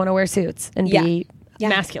think I want to wear suits and be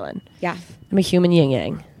masculine. Yeah. I'm a human yin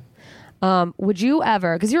yang. Would you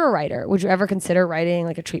ever, because you're a writer, would you ever consider writing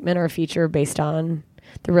like a treatment or a feature based on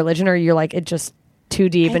the religion, or you're like, it just too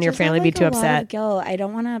deep and your family be too upset? Lot of guilt. I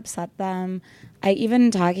don't want to upset them. I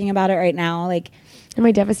even talking about it right now, like, am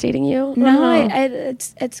I devastating you? No,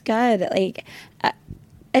 it's good. Like,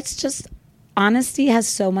 it's just honesty has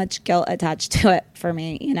so much guilt attached to it for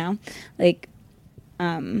me. You know, like,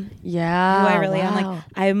 yeah, who I really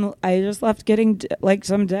am. Like, I just left getting like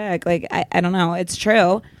some dick. Like, I don't know. It's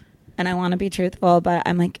true. And I want to be truthful, but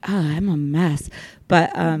I'm like, oh, I'm a mess.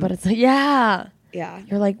 But it's like, yeah.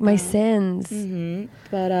 You're like my sins. Mm-hmm.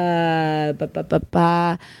 But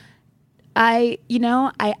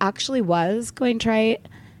I actually was going to write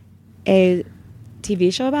a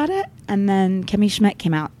TV show about it, and then Kimmy Schmidt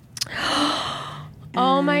came out.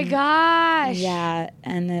 Oh my gosh. Yeah,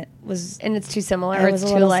 and it's too similar. It was it's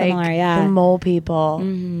a too little like similar, yeah. the mole people.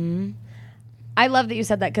 Mm-hmm. I love that you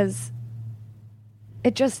said that, because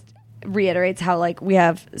it just reiterates how like we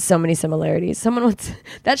have so many similarities.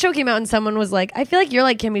 That show came out and someone was like, I feel like you're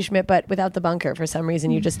like Kimmy Schmidt but without the bunker. For some reason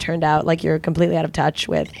you just turned out like you're completely out of touch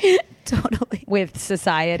with totally with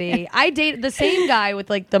society. I dated the same guy with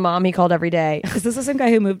like the mom he called every day. Is this the same guy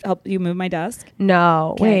who helped you move my desk?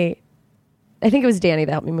 No, wait. I think it was Danny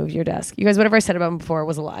that helped me move your desk. You guys, whatever I said about him before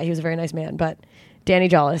was a lie. He was a very nice man, but Danny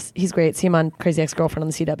Jollis, he's great. See him on Crazy Ex-Girlfriend on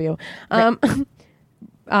the CW.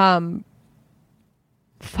 Right.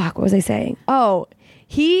 Fuck, what was I saying? Oh,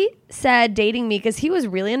 he said dating me because he was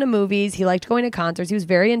really into movies. He liked going to concerts. He was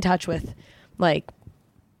very in touch with like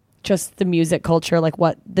just the music culture, like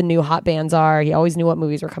what the new hot bands are. He always knew what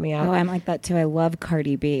movies were coming out. Oh, I'm like that too. I love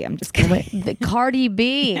Cardi B. I'm just kidding. The Cardi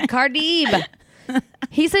B. Cardi B.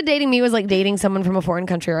 He said dating me was like dating someone from a foreign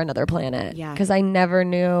country or another planet. Yeah. Because I never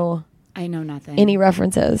knew I know nothing. any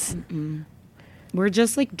references. We're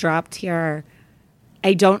just like dropped here.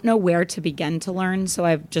 I don't know where to begin to learn, so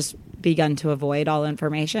I've just begun to avoid all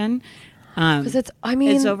information. Because it's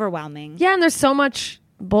overwhelming. Yeah, and there's so much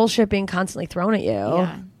bullshit being constantly thrown at you.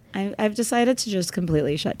 Yeah. I've decided to just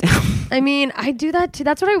completely shut down. I mean, I do that too.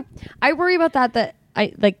 That's what I worry about that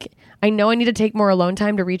I know I need to take more alone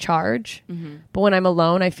time to recharge. But when I'm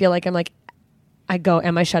alone, I feel like am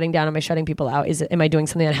I shutting down? Am I shutting people out? Am I doing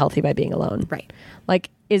something unhealthy by being alone? Right. Like,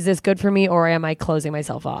 is this good for me or am I closing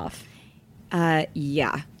myself off?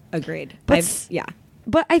 Yeah, agreed.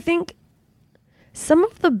 But I think some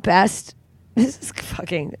of the best, this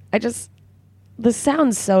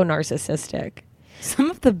sounds so narcissistic.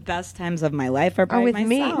 Some of the best times of my life are with myself.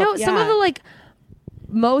 me. No, some of the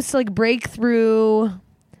most breakthrough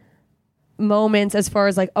moments as far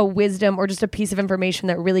as a wisdom or just a piece of information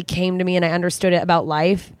that really came to me and I understood it about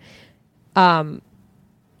life. And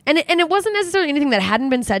it wasn't necessarily anything that hadn't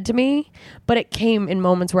been said to me, but it came in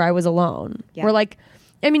moments where I was alone. Yeah. Where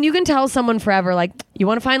you can tell someone forever, you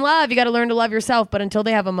want to find love, you got to learn to love yourself. But until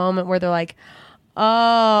they have a moment where they're like, oh,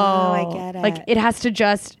 I get it. It has to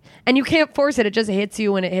just, and you can't force it. It just hits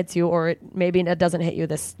you when it hits you, or maybe it doesn't hit you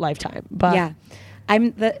this lifetime. But yeah,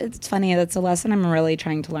 it's funny. That's a lesson I'm really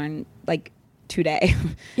trying to learn today.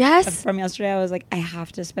 Yes. From yesterday, I was like, I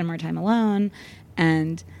have to spend more time alone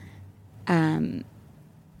and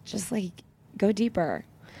just go deeper.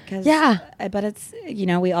 Yeah. But it's,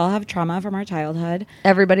 we all have trauma from our childhood.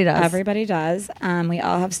 Everybody does. Everybody does. We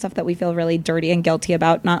all have stuff that we feel really dirty and guilty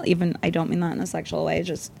about. Not even, I don't mean that in a sexual way,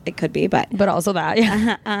 just it could be, but also that.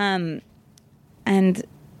 Yeah. And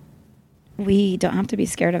we don't have to be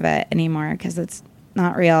scared of it anymore because it's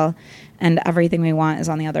not real and everything we want is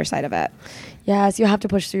on the other side of it. Yes, you have to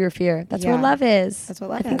push through your fear. That's Yeah. what love is. That's what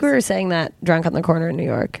love I think is. we were saying that drunk on the corner in New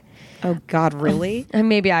York. Oh God, really? And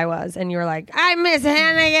maybe I was. And you were like, I miss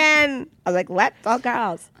Hannigan. I was like, let's all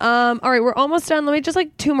girls. All right, we're almost done. Let me just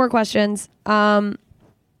 2 more questions.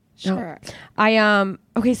 Sure.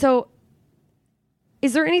 Okay, so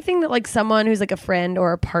is there anything that someone who's a friend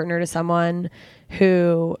or a partner to someone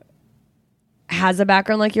who has a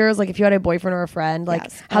background like yours, if you had a boyfriend or a friend,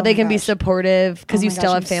 Yes. how Oh they my can be gosh. supportive because Oh you my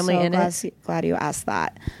still gosh, have I'm family so in it? glad you asked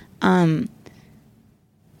that.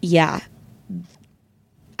 Yeah.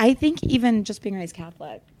 I think even just being raised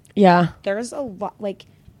Catholic, Yeah. there's a lot,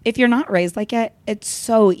 if you're not raised like it, it's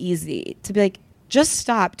so easy to be just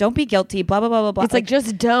stop. Don't be guilty, blah, blah, blah, blah, blah. It's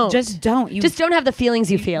just don't. Just don't. Just don't have the feelings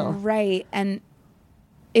you feel. Right. And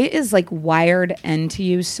it is wired into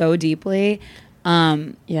you so deeply.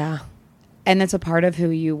 Yeah. And it's a part of who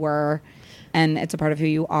you were, and it's a part of who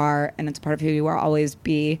you are, and it's a part of who you will always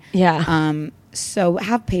be. Yeah. So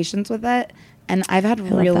have patience with it. And I've had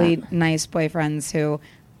really nice boyfriends who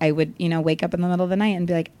I would, wake up in the middle of the night and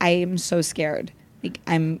be like, I am so scared.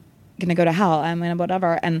 I'm going to go to hell. I'm going to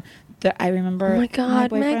whatever. And I remember Oh my God,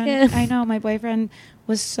 boyfriend, Megan. I know, my boyfriend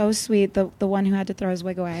was so sweet. The one who had to throw his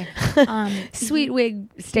wig away. Sweet wig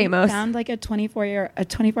He Stamos. found a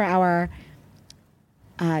 24-hour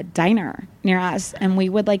diner near us, and we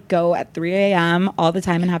would go at 3 a.m. all the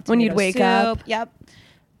time and have to When you'd wake up. Yep.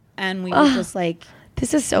 And we would just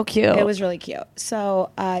This is so cute. it was really cute. So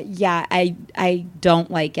yeah, I don't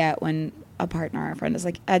like it when a partner or a friend is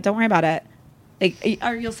don't worry about it.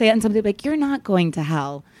 Or you'll say it and somebody will be like, you're not going to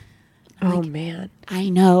hell. Oh man. I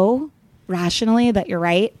know rationally that you're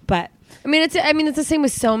right, but I mean, it's the same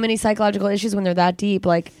with so many psychological issues when they're that deep.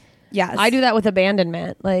 yes. I do that with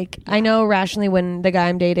abandonment. I know rationally when the guy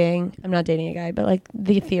I'm dating, I'm not dating a guy, but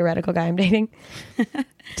the theoretical guy I'm dating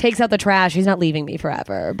takes out the trash. He's not leaving me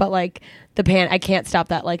forever. But I can't stop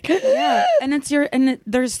that. Yeah, and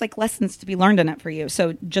there's lessons to be learned in it for you.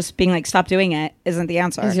 So just being stop doing it isn't the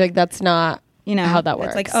answer. He's that's not how that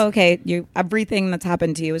works. It's okay, everything that's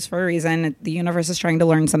happened to you is for a reason. The universe is trying to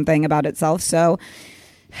learn something about itself. So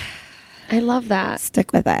I love that.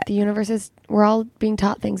 stick with it. The universe is, we're all being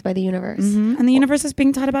taught things by the universe. And the universe is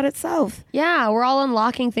being taught about itself. Yeah, we're all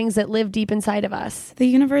unlocking things that live deep inside of us. The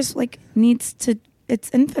universe needs to. It's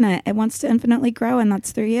infinite. It wants to infinitely grow, and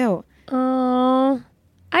that's through you. Oh,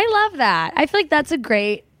 I love that. I feel like that's a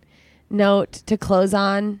great note to close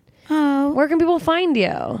on. Oh, Where can people find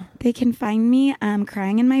you? they can find me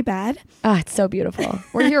crying in my bed. Oh, it's so beautiful.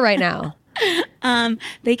 We're here right now.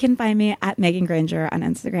 They can find me at Megan Granger on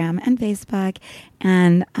Instagram and Facebook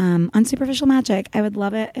and on Superficial Magic. I would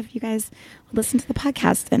love it if you guys would listen to the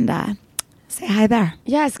podcast and say hi there.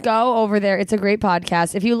 Yes, go over there. It's a great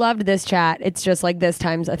podcast. If you loved this chat, it's just like this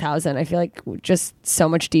times 1,000. I feel like just so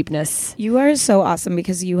much deepness. You are so awesome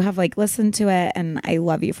because you have like listened to it, and I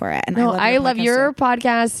love you for it. And No, I love your podcast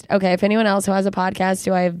podcast. Okay, if anyone else who has a podcast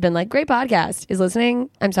who I've been like, great podcast, is listening,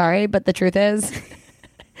 I'm sorry, but the truth is,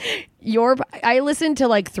 I listen to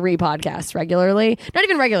like 3 podcasts regularly. Not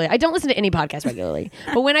even regularly. I don't listen to any podcast regularly.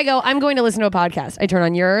 But when I go, I'm going to listen to a podcast, I turn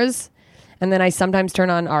on yours, and then I sometimes turn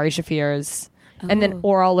on Ari Shafir's, and then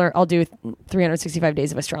or I'll do 365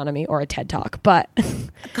 Days of Astronomy or a TED Talk. But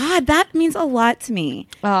God, that means a lot to me.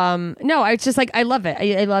 no, it's just like I love it.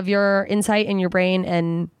 I love your insight and your brain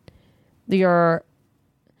and your.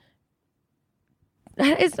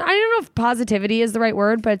 I don't know if positivity is the right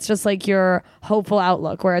word, but it's just like your hopeful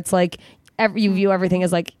outlook, where it's like you view everything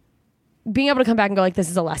as like being able to come back and go like, this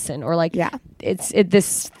is a lesson, or like, yeah,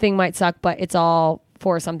 this thing might suck, but it's all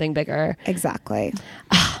for something bigger. Exactly.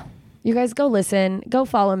 You guys go listen, go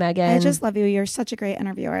follow Megan. I just love you. You're such a great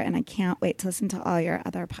interviewer, and I can't wait to listen to all your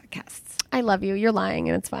other podcasts. I love you. You're lying,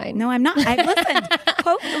 and it's fine. No, I'm not. I've listened.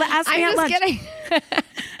 Ask me at lunch. Kidding.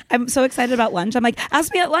 I'm so excited about lunch. I'm like,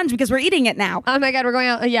 ask me at lunch because we're eating it now. Oh my God, we're going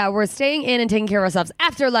out. Yeah, we're staying in and taking care of ourselves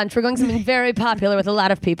after lunch. We're going something very popular with a lot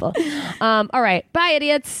of people. All right. Bye,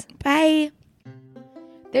 idiots. Bye.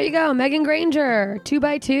 There you go. Megan Granger,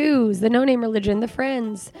 2x2s, the No Name Religion, the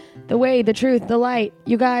Friends, the Way, the Truth, the Light.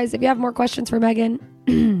 You guys, if you have more questions for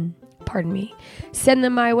Megan, pardon me, send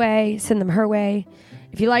them my way, send them her way.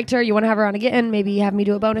 If you liked her, you want to have her on again, maybe have me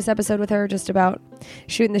do a bonus episode with her just about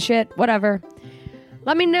shooting the shit, whatever.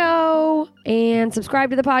 Let me know, and subscribe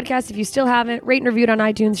to the podcast if you still haven't. Rate and review it on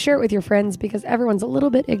iTunes. Share it with your friends because everyone's a little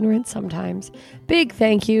bit ignorant sometimes. Big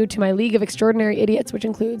thank you to my League of Extraordinary Idiots, which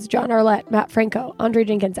includes John Arlett, Matt Franco, Andre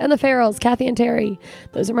Jenkins, and the Farrells, Kathy and Terry.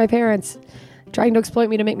 Those are my parents trying to exploit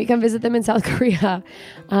me to make me come visit them in South Korea,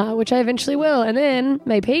 which I eventually will. And then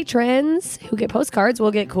my patrons who get postcards will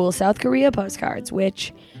get cool South Korea postcards,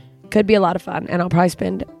 which could be a lot of fun. And I'll probably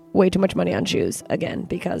spend way too much money on shoes again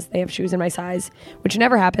because they have shoes in my size, which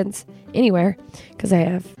never happens anywhere because I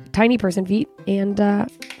have tiny person feet, and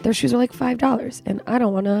their shoes are like $5, and I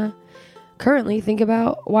don't want to currently think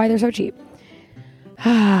about why they're so cheap.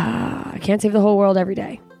 I can't save the whole world every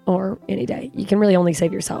day or any day. You can really only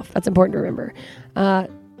save yourself. That's important to remember.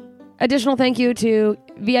 Additional thank you to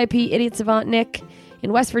VIP Idiot Savant Nick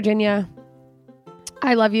in West Virginia.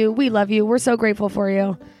 I love you. We love you. We're so grateful for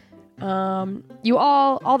you. You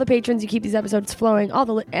all the patrons, you keep these episodes flowing.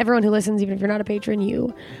 Everyone who listens, even if you're not a patron,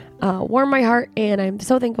 you warm my heart, and I'm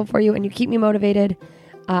so thankful for you, and you keep me motivated.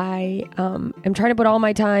 I am trying to put all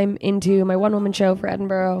my time into my one-woman show for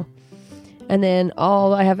Edinburgh, and then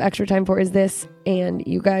all I have extra time for is this, and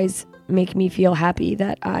you guys make me feel happy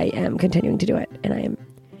that I am continuing to do it, and I am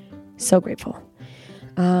so grateful.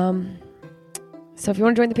 So if you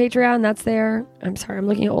want to join the Patreon, that's there. I'm sorry, I'm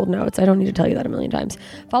looking at old notes. I don't need to tell you that a million times.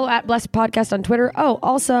 Follow @Blessed Podcast on Twitter. Oh,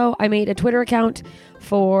 also, I made a Twitter account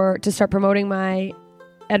to start promoting my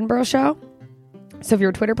Edinburgh show. So if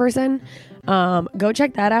you're a Twitter person, go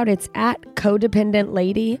check that out. It's @Codependent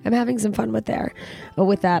Lady. I'm having some fun with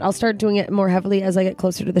that. I'll start doing it more heavily as I get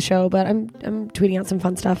closer to the show, but I'm tweeting out some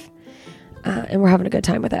fun stuff, and we're having a good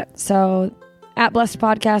time with it. So @Blessed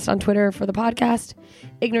Podcast on Twitter for the podcast.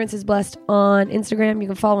 Ignorance is Blessed on Instagram. You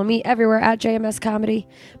can follow me everywhere @JMS Comedy.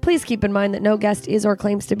 Please keep in mind that no guest is or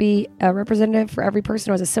claims to be a representative for every person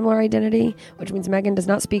who has a similar identity, which means Megan does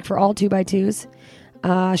not speak for all 2x2s.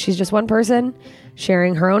 She's just one person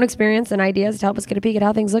sharing her own experience and ideas to help us get a peek at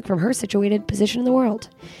how things look from her situated position in the world.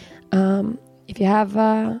 If you have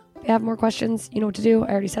more questions, you know what to do.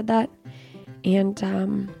 I already said that.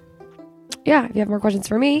 And if you have more questions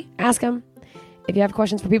for me, ask them. If you have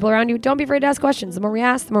questions for people around you, don't be afraid to ask questions. The more we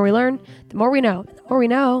ask, the more we learn, the more we know. The more we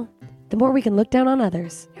know, the more we can look down on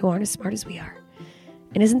others who aren't as smart as we are.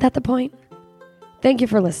 And isn't that the point? Thank you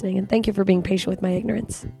for listening, and thank you for being patient with my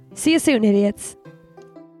ignorance. See you soon, idiots.